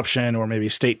of corruption or maybe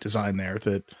state design there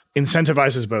that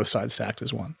incentivizes both sides to act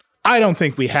as one. I don't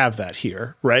think we have that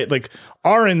here, right? Like,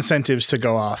 our incentives to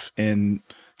go off and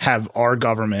have our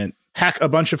government hack a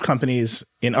bunch of companies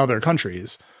in other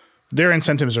countries, their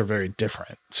incentives are very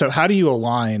different. So how do you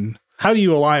align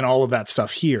all of that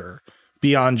stuff here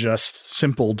beyond just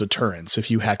simple deterrence? If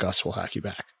you hack us, we'll hack you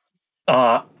back.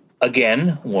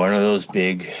 Again, one of those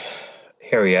big,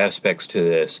 hairy aspects to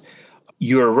this.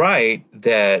 You're right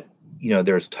that,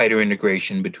 there's tighter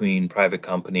integration between private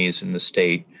companies and the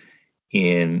state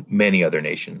in many other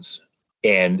nations.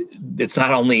 And it's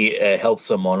not only helps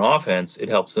them on offense, it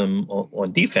helps them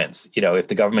on defense. If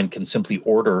the government can simply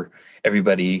order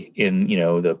everybody in,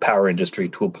 the power industry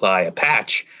to apply a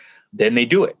patch, then they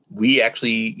do it. We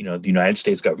actually, the United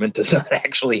States government does not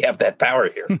actually have that power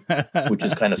here, which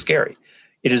is kind of scary.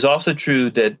 It is also true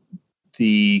that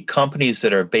the companies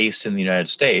that are based in the United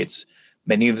States,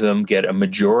 many of them get a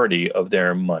majority of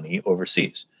their money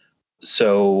overseas.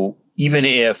 So even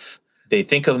if they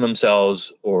think of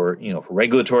themselves, or, for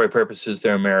regulatory purposes,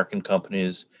 they're American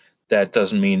companies, that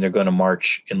doesn't mean they're going to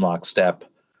march in lockstep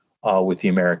with the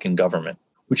American government,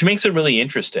 which makes it really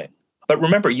interesting. But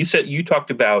remember, you talked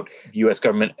about the U.S.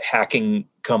 government hacking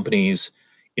companies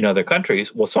in other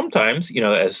countries. Well, sometimes,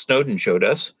 as Snowden showed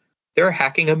us, they're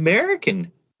hacking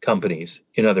American companies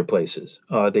in other places.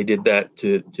 They did that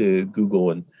to Google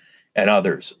and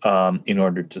others in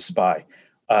order to spy.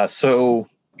 So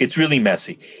it's really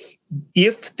messy.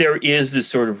 If there is this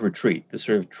sort of retreat, this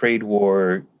sort of trade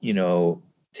war,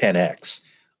 10x,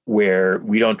 where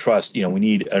we don't trust, we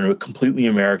need a completely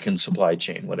American supply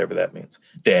chain, whatever that means,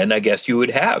 then I guess you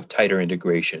would have tighter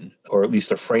integration, or at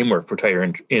least a framework for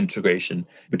tighter integration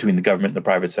between the government and the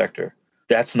private sector.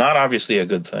 That's not obviously a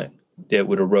good thing. That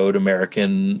would erode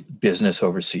American business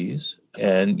overseas.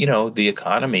 And, the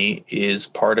economy is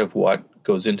part of what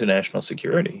goes into national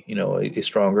security. A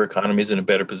stronger economy is in a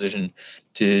better position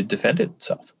to defend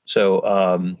itself.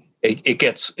 So it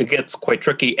gets quite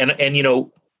tricky. And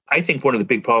I think one of the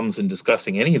big problems in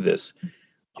discussing any of this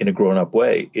in a grown-up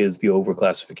way is the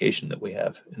overclassification that we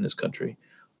have in this country.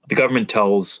 The government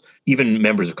tells even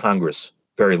members of Congress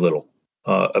very little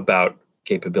about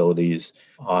capabilities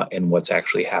and what's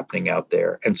actually happening out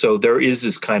there. And so there is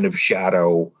this kind of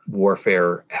shadow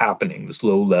warfare happening, this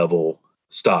low-level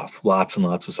stuff, lots and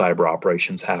lots of cyber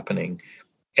operations happening.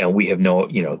 And we have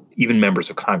even members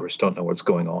of Congress don't know what's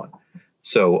going on.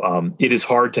 So it is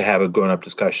hard to have a grown-up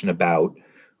discussion about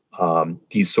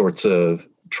these sorts of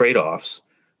trade-offs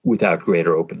without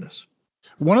greater openness.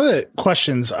 One of the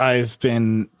questions I've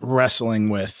been wrestling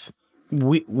with,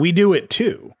 we do it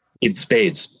too. In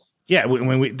spades. Yeah,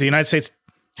 when the United States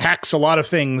hacks a lot of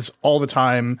things all the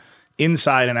time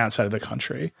inside and outside of the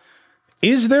country.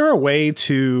 Is there a way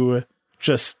to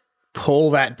just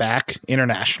pull that back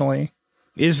internationally?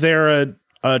 Is there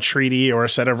a treaty or a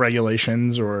set of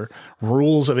regulations or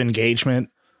rules of engagement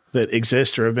that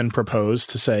exist or have been proposed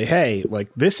to say, hey,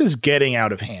 this is getting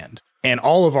out of hand and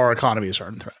all of our economies are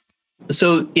in threat?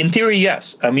 So in theory,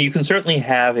 yes. I mean, you can certainly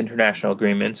have international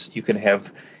agreements. You can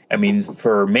have,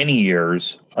 for many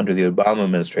years under the Obama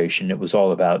administration, it was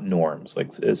all about norms,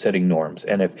 setting norms.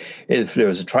 And if there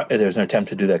was there's an attempt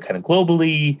to do that kind of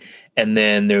globally, and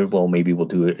then maybe we'll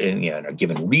do it in a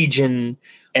given region.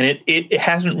 And it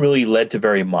hasn't really led to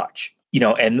very much.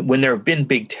 And when there have been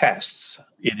big tests,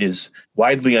 it is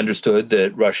widely understood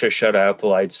that Russia shut out the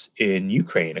lights in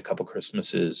Ukraine a couple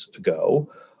Christmases ago.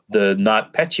 The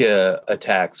NotPetya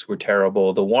attacks were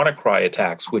terrible. The WannaCry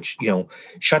attacks, which,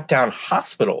 shut down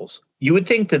hospitals. You would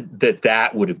think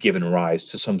that would have given rise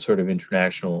to some sort of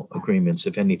international agreements,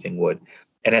 if anything would.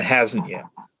 And it hasn't yet.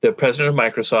 The president of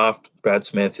Microsoft, Brad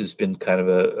Smith, has been kind of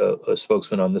a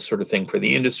spokesman on this sort of thing for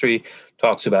the industry,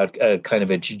 talks about kind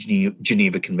of a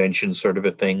Geneva Convention sort of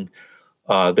a thing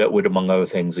that would, among other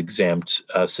things, exempt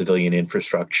civilian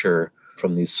infrastructure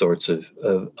from these sorts of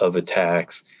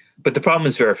attacks. But the problem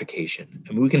is verification.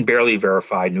 We can barely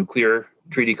verify nuclear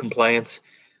treaty compliance.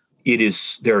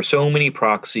 There are so many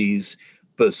proxies,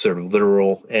 both sort of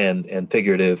literal and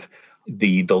figurative.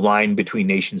 The line between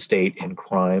nation state and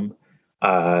crime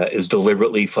is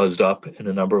deliberately fuzzed up in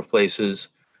a number of places.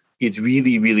 It's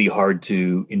really, really hard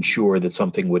to ensure that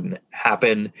something wouldn't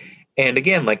happen. And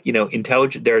again,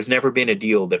 there's never been a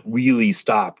deal that really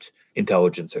stopped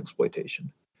intelligence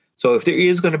exploitation. So if there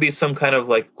is going to be some kind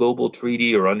of global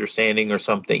treaty or understanding or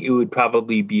something, it would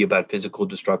probably be about physical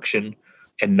destruction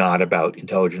and not about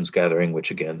intelligence gathering, which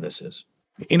again, this is.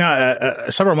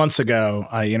 Several months ago,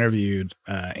 I interviewed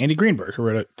Andy Greenberg, who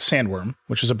wrote Sandworm,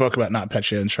 which is a book about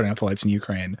NotPetya and shutting off the lights in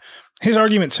Ukraine. His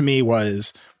argument to me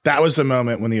was that was the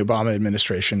moment when the Obama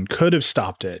administration could have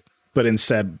stopped it, but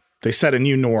instead they set a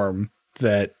new norm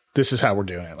that this is how we're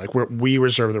doing it. We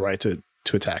reserve the right to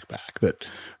attack back. That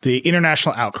the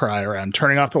international outcry around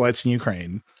turning off the lights in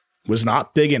Ukraine was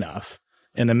not big enough,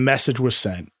 and the message was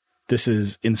sent, this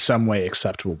is in some way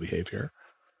acceptable behavior.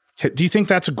 Do you think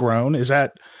that's grown? Was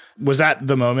that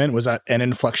the moment? Was that an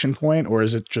inflection point, or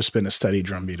has it just been a steady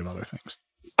drumbeat of other things?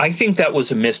 I think that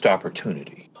was a missed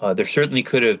opportunity. There certainly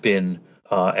could have been,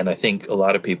 and I think a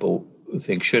lot of people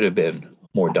think should have been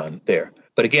more done there.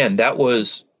 But again, that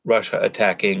was Russia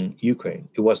attacking Ukraine.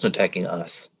 It wasn't attacking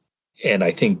us. And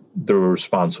I think the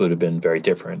response would have been very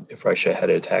different if Russia had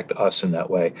attacked us in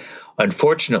that way.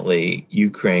 Unfortunately,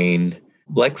 Ukraine,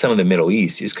 like some of the Middle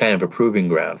East, is kind of a proving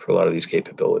ground for a lot of these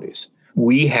capabilities.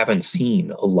 We haven't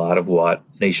seen a lot of what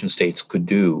nation states could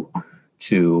do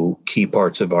to key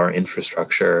parts of our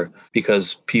infrastructure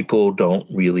because people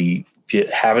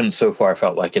haven't so far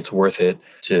felt like it's worth it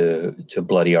to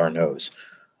bloody our nose.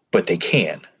 But they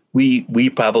can. We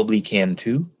probably can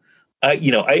too.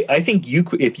 I think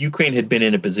if Ukraine had been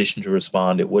in a position to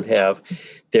respond, it would have.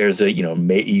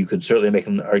 You could certainly make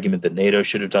an argument that NATO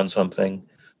should have done something.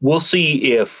 We'll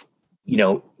see if,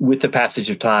 with the passage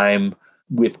of time,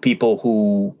 with people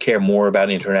who care more about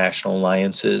international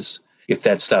alliances, if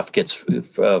that stuff gets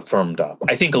firmed up.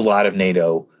 I think a lot of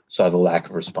NATO saw the lack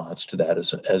of response to that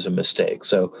as a mistake.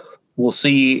 So we'll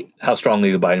see how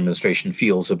strongly the Biden administration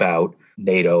feels about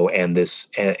NATO and this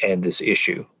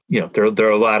issue. There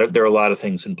are a lot of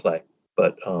things in play,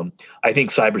 but I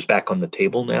think cyber's back on the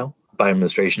table now. Biden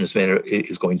administration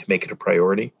is going to make it a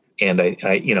priority. And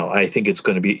I think it's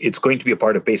going to be a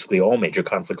part of basically all major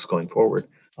conflicts going forward.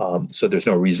 So there's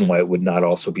no reason why it would not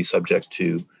also be subject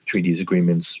to treaties,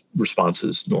 agreements,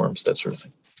 responses, norms, that sort of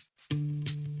thing.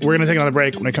 We're going to take another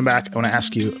break. When I come back, I want to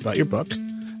ask you about your book,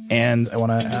 and I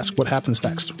want to ask what happens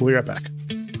next. We'll be right back.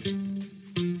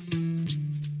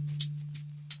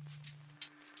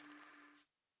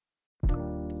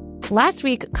 Last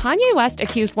week, Kanye West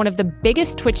accused one of the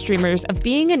biggest Twitch streamers of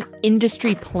being an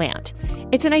industry plant.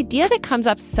 It's an idea that comes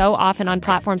up so often on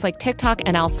platforms like TikTok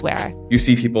and elsewhere. You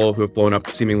see people who have blown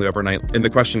up seemingly overnight, and the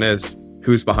question is,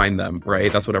 who's behind them,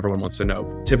 right? That's what everyone wants to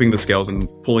know. Tipping the scales and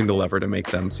pulling the lever to make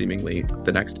them seemingly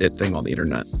the next it thing on the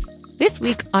internet. This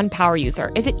week on Power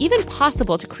User, is it even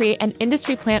possible to create an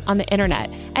industry plant on the internet?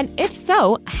 And if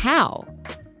so, how?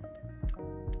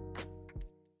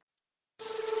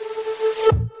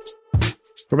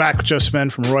 We're back with Joseph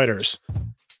Menn from Reuters.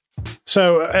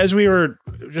 So as we were,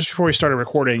 just before we started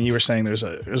recording, you were saying there's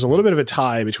a little bit of a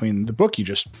tie between the book you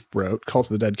just wrote, Cult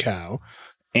of the Dead Cow,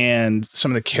 and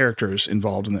some of the characters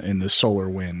involved in the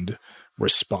SolarWinds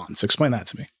response. Explain that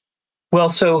to me. Well,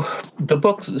 so the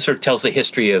book sort of tells the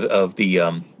history of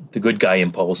the good guy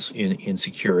impulse in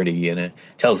security, and it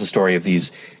tells the story of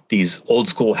these old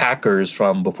school hackers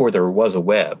from before there was a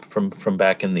web, from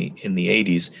back in the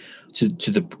 80s to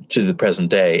the present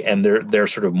day, and their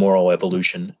sort of moral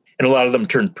evolution. And a lot of them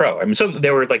turned pro. I mean, some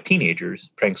they were like teenagers,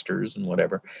 pranksters and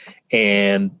whatever,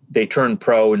 and they turned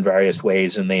pro in various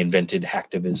ways, and they invented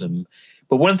hacktivism.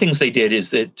 But one of the things they did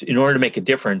is that in order to make a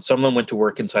difference, some of them went to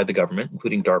work inside the government,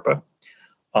 including DARPA,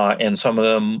 and some of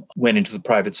them went into the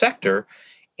private sector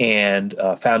and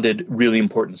founded really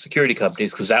important security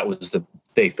companies, because that was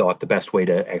they thought the best way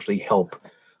to actually help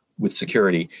with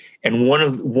security. And one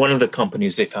of the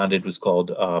companies they founded was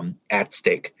called At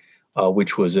Stake,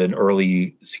 which was an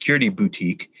early security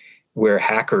boutique where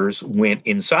hackers went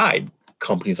inside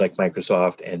companies like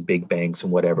Microsoft and big banks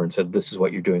and whatever and said, this is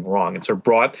what you're doing wrong. And so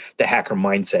brought the hacker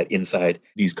mindset inside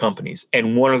these companies.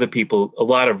 And one of the people, a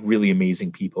lot of really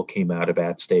amazing people came out of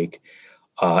At Stake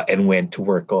and went to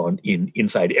work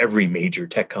inside every major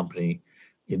tech company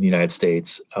in the United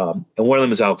States. And one of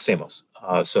them is Alex Stamos.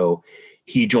 So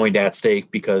he joined At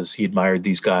Stake because he admired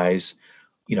these guys,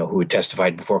 who had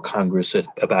testified before Congress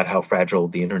about how fragile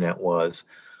the internet was.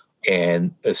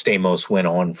 And Stamos went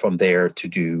on from there to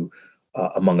do,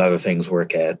 among other things,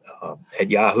 work at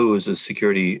Yahoo as a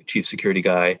chief security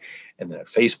guy, and then at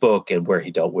Facebook, and where he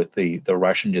dealt with the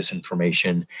Russian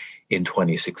disinformation in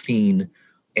 2016.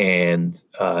 And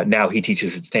now he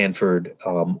teaches at Stanford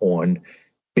on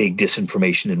big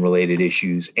disinformation and related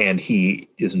issues. And he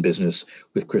is in business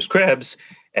with Chris Krebs,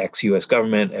 ex-US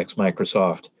government,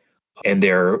 ex-Microsoft, and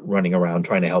they're running around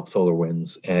trying to help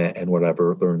SolarWinds and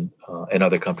whatever and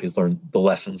other companies learn the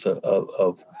lessons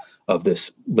of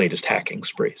this latest hacking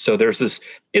spree. So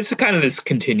it's a kind of this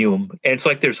continuum, and it's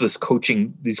like there's these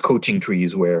coaching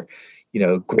trees where,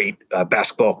 great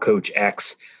basketball coach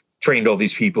X trained all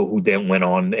these people who then went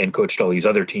on and coached all these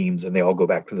other teams, and they all go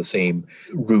back to the same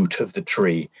root of the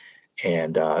tree.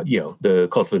 And the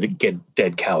Cult of the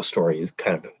Dead Cow story is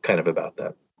kind of about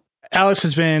that. Alex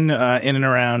has been in and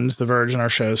around The Verge and our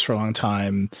shows for a long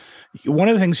time. One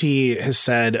of the things he has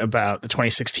said about the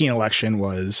 2016 election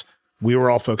was we were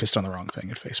all focused on the wrong thing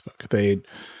at Facebook. They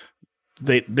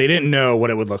didn't know what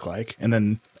it would look like. And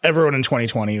then everyone in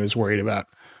 2020 was worried about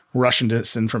Russian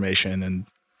disinformation, and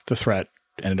the threat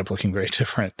ended up looking very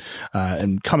different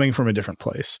and coming from a different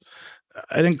place.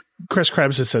 I think Chris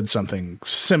Krebs has said something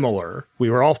similar. We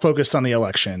were all focused on the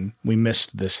election. We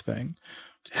missed this thing.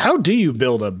 How do you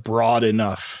build a broad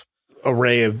enough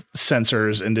array of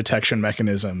sensors and detection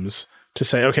mechanisms to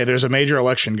say, okay, there's a major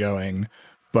election going,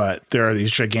 but there are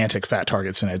these gigantic fat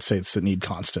targets in the United States that need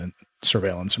constant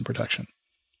surveillance and protection?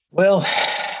 Well,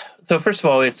 so first of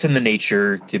all, it's in the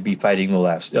nature to be fighting the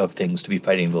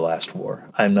last war.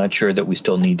 I'm not sure that we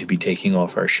still need to be taking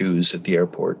off our shoes at the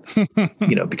airport,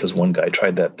 because one guy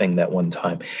tried that thing that one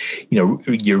time.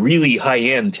 Your really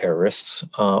high-end terrorists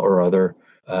or other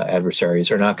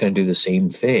adversaries are not going to do the same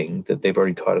thing that they've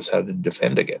already taught us how to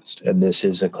defend against. And this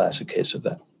is a classic case of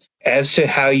that. As to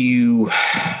how you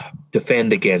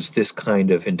defend against this kind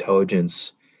of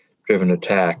intelligence-driven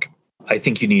attack, I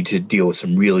think you need to deal with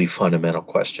some really fundamental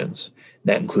questions.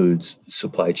 That includes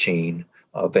supply chain,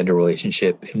 vendor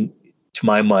relationship. And to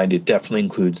my mind, it definitely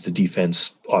includes the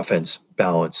defense-offense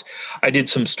balance. I did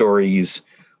some stories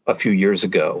a few years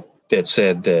ago that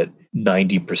said that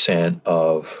 90%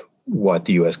 of what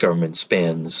the U.S. government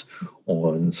spends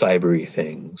on cyber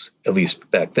things, at least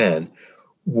back then,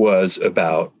 was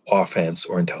about offense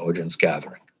or intelligence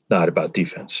gathering, not about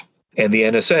defense. And the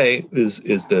NSA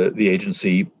is the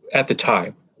agency at the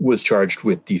time was charged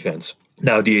with defense.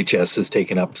 Now DHS has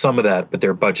taken up some of that, but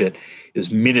their budget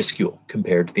is minuscule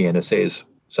compared to the NSA's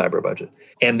cyber budget.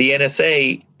 And the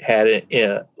NSA had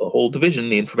a whole division,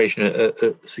 the Information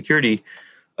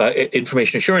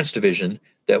Assurance Division,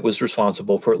 that was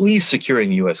responsible for at least securing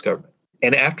the U.S. government.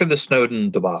 And after the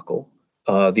Snowden debacle,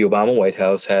 the Obama White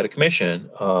House had a commission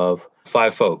of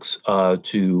 5 folks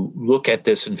to look at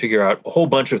this and figure out a whole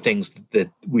bunch of things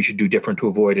that we should do different to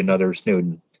avoid another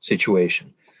Snowden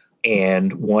situation.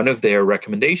 And one of their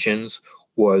recommendations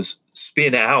was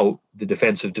spin out the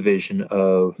defensive division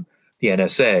of the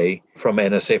NSA from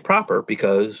NSA proper,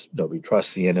 because nobody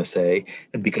trusts the NSA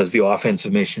and because the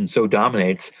offensive mission so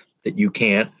dominates that you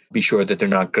can't be sure that they're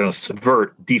not going to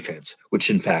subvert defense, which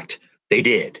in fact they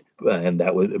did. And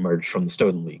that would emerge from the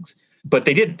Snowden leaks. But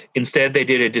they didn't. Instead, they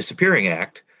did a disappearing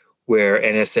act where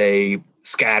NSA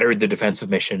scattered the defensive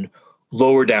mission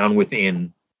lower down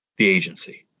within the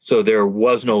agency. So there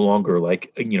was no longer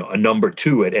a number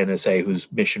 2 at NSA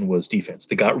whose mission was defense.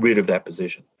 They got rid of that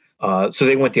position. So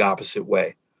they went the opposite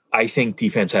way. I think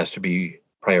defense has to be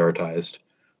prioritized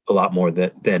a lot more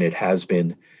than it has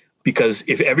been, because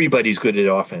if everybody's good at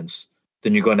offense,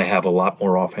 then you're going to have a lot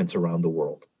more offense around the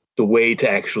world. The way to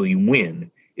actually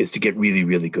win is to get really,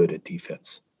 really good at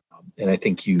defense. And I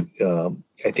think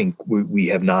we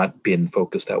have not been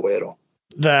focused that way at all.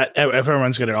 That if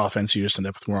everyone's good at offense, you just end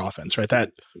up with more offense, right?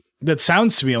 That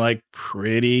sounds to me like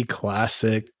pretty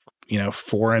classic,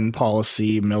 foreign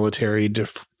policy, military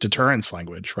deterrence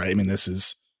language, right? I mean, this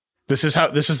is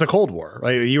the Cold War,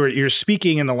 right? You're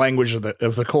speaking in the language of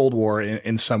the Cold War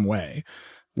in some way.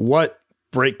 What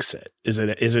breaks it? Is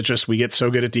it just we get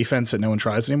so good at defense that no one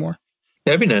tries anymore?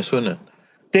 That'd be nice, wouldn't it?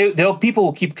 People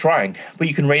will keep trying, but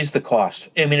you can raise the cost.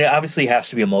 I mean, it obviously has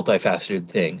to be a multifaceted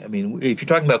thing. I mean, if you're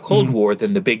talking about Cold War,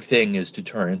 then the big thing is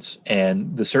deterrence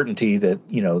and the certainty that,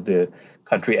 the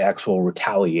country X will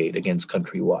retaliate against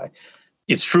country Y.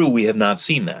 It's true we have not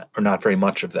seen that, or not very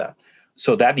much of that.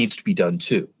 So that needs to be done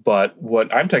too. But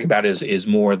what I'm talking about is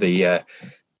more the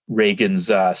Reagan's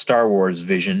Star Wars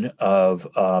vision of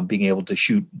being able to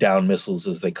shoot down missiles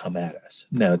as they come at us.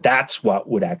 Now, that's what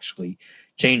would actually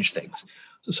change things.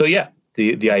 So yeah,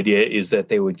 the idea is that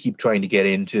they would keep trying to get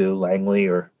into Langley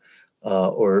or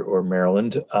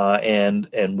Maryland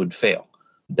and would fail.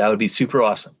 That would be super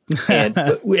awesome.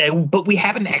 But we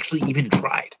haven't actually even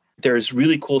tried. There's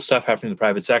really cool stuff happening in the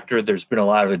private sector. There's been a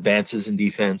lot of advances in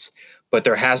defense, but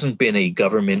there hasn't been a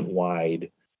government-wide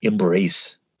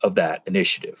embrace of that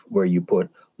initiative where you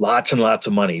put lots and lots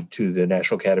of money to the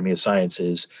National Academy of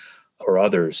Sciences or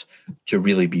others to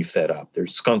really beef that up.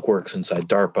 There's skunk works inside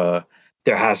DARPA.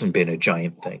 There hasn't been a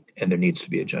giant thing, and there needs to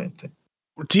be a giant thing.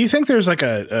 Do you think there's like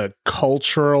a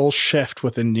cultural shift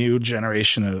with a new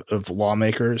generation of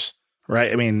lawmakers,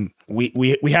 right? I mean,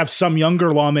 we have some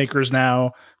younger lawmakers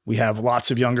now. We have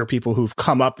lots of younger people who've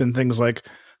come up in things like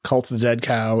Cult of the Dead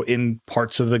Cow in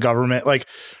parts of the government. Like,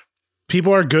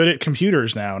 people are good at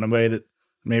computers now in a way that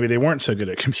maybe they weren't so good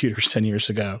at computers 10 years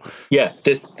ago. Yeah,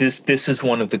 this is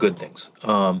one of the good things.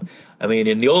 I mean,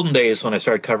 in the olden days when I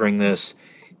started covering this,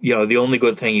 the only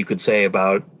good thing you could say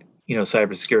about,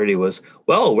 cybersecurity was,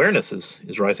 well, awareness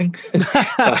is rising.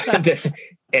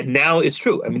 And now it's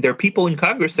true. I mean, there are people in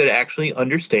Congress that actually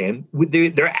understand.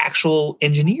 They're actual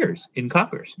engineers in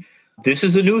Congress. This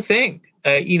is a new thing.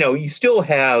 You still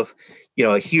have,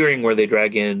 a hearing where they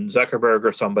drag in Zuckerberg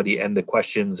or somebody, and the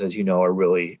questions, as you know, are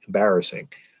really embarrassing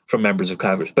from members of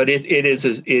Congress. But it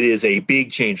is a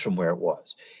big change from where it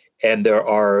was. And there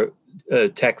are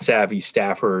tech-savvy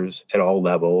staffers at all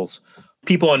levels.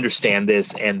 People understand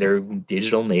this, and they're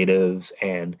digital natives,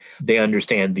 and they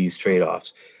understand these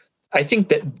trade-offs. I think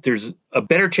that there's a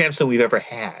better chance than we've ever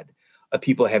had of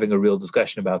people having a real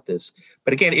discussion about this.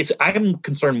 But again, I'm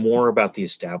concerned more about the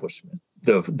establishment,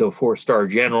 the 4-star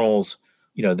generals,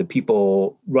 the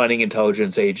people running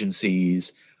intelligence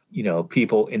agencies,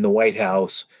 people in the White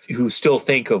House who still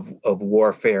think of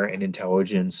warfare and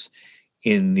intelligence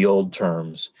in the old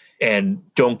terms and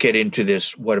don't get into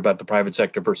this, what about the private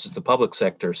sector versus the public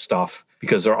sector stuff,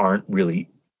 because there aren't really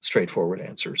straightforward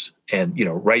answers. And,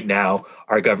 right now,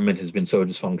 our government has been so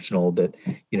dysfunctional that,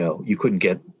 you couldn't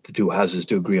get the two houses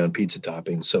to agree on pizza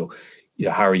toppings. So,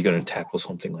 how are you going to tackle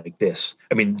something like this?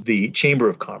 I mean, the Chamber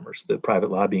of Commerce, the private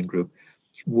lobbying group,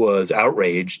 was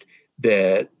outraged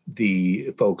that the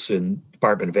folks in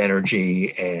Department of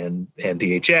Energy and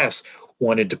DHS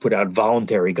wanted to put out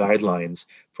voluntary guidelines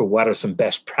for what are some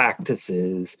best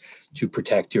practices to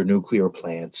protect your nuclear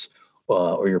plants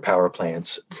or your power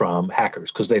plants from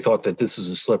hackers because they thought that this is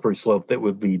a slippery slope that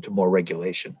would lead to more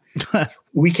regulation.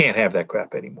 We can't have that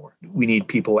crap anymore. We need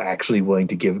people actually willing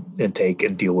to give and take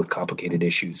and deal with complicated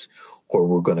issues, or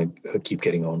we're going to keep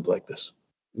getting owned like this.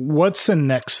 What's the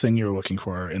next thing you're looking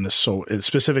for in the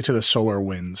specific to the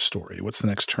SolarWinds story? What's the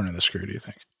next turn in the screw, do you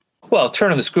think? Well,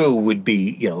 turn of the screw would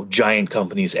be, giant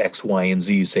companies X, Y, and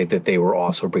Z say that they were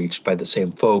also breached by the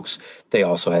same folks. They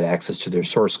also had access to their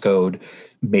source code.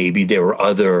 Maybe there were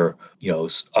other,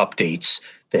 updates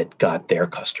that got their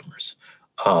customers,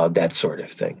 that sort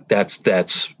of thing.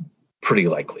 That's pretty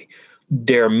likely.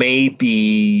 There may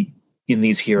be in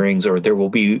these hearings, or there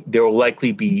will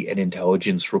likely be an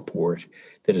intelligence report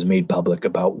that is made public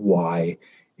about why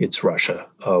it's Russia,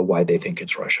 why they think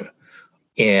it's Russia.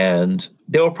 And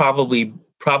there will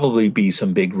probably be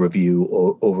some big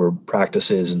review over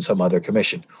practices in some other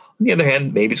commission. On the other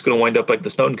hand, maybe it's going to wind up like the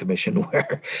Snowden Commission,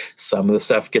 where some of the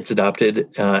stuff gets adopted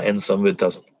and some of it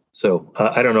doesn't. So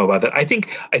I don't know about that. I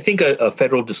think a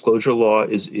federal disclosure law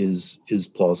is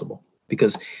plausible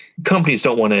because companies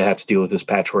don't want to have to deal with this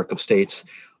patchwork of states.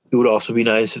 It would also be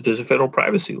nice if there's a federal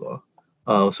privacy law.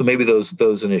 So maybe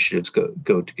those initiatives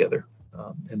go together,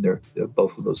 and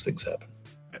both of those things happen.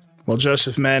 Well,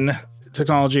 Joseph Menn,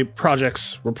 technology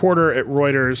projects reporter at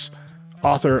Reuters,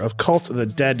 author of Cult of the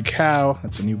Dead Cow.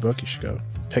 That's a new book. You should go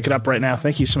pick it up right now.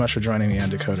 Thank you so much for joining me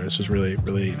on Decoder. This was really,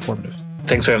 really informative.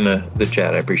 Thanks for having the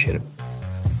chat. I appreciate it.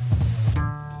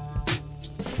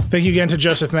 Thank you again to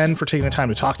Joseph Menn for taking the time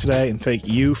to talk today, and thank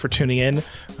you for tuning in.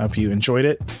 I hope you enjoyed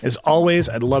it. As always,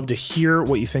 I'd love to hear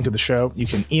what you think of the show. You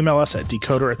can email us at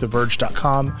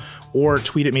decoder@theverge.com or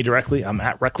tweet at me directly. I'm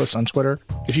at Reckless on Twitter.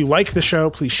 If you like the show,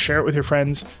 please share it with your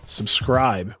friends.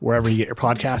 Subscribe wherever you get your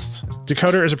podcasts.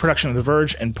 Decoder is a production of The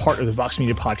Verge and part of the Vox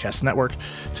Media Podcast Network.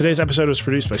 Today's episode was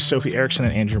produced by Sophie Erickson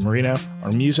and Andrew Marino.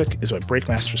 Our music is by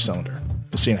Breakmaster Cylinder.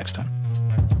 We'll see you next time.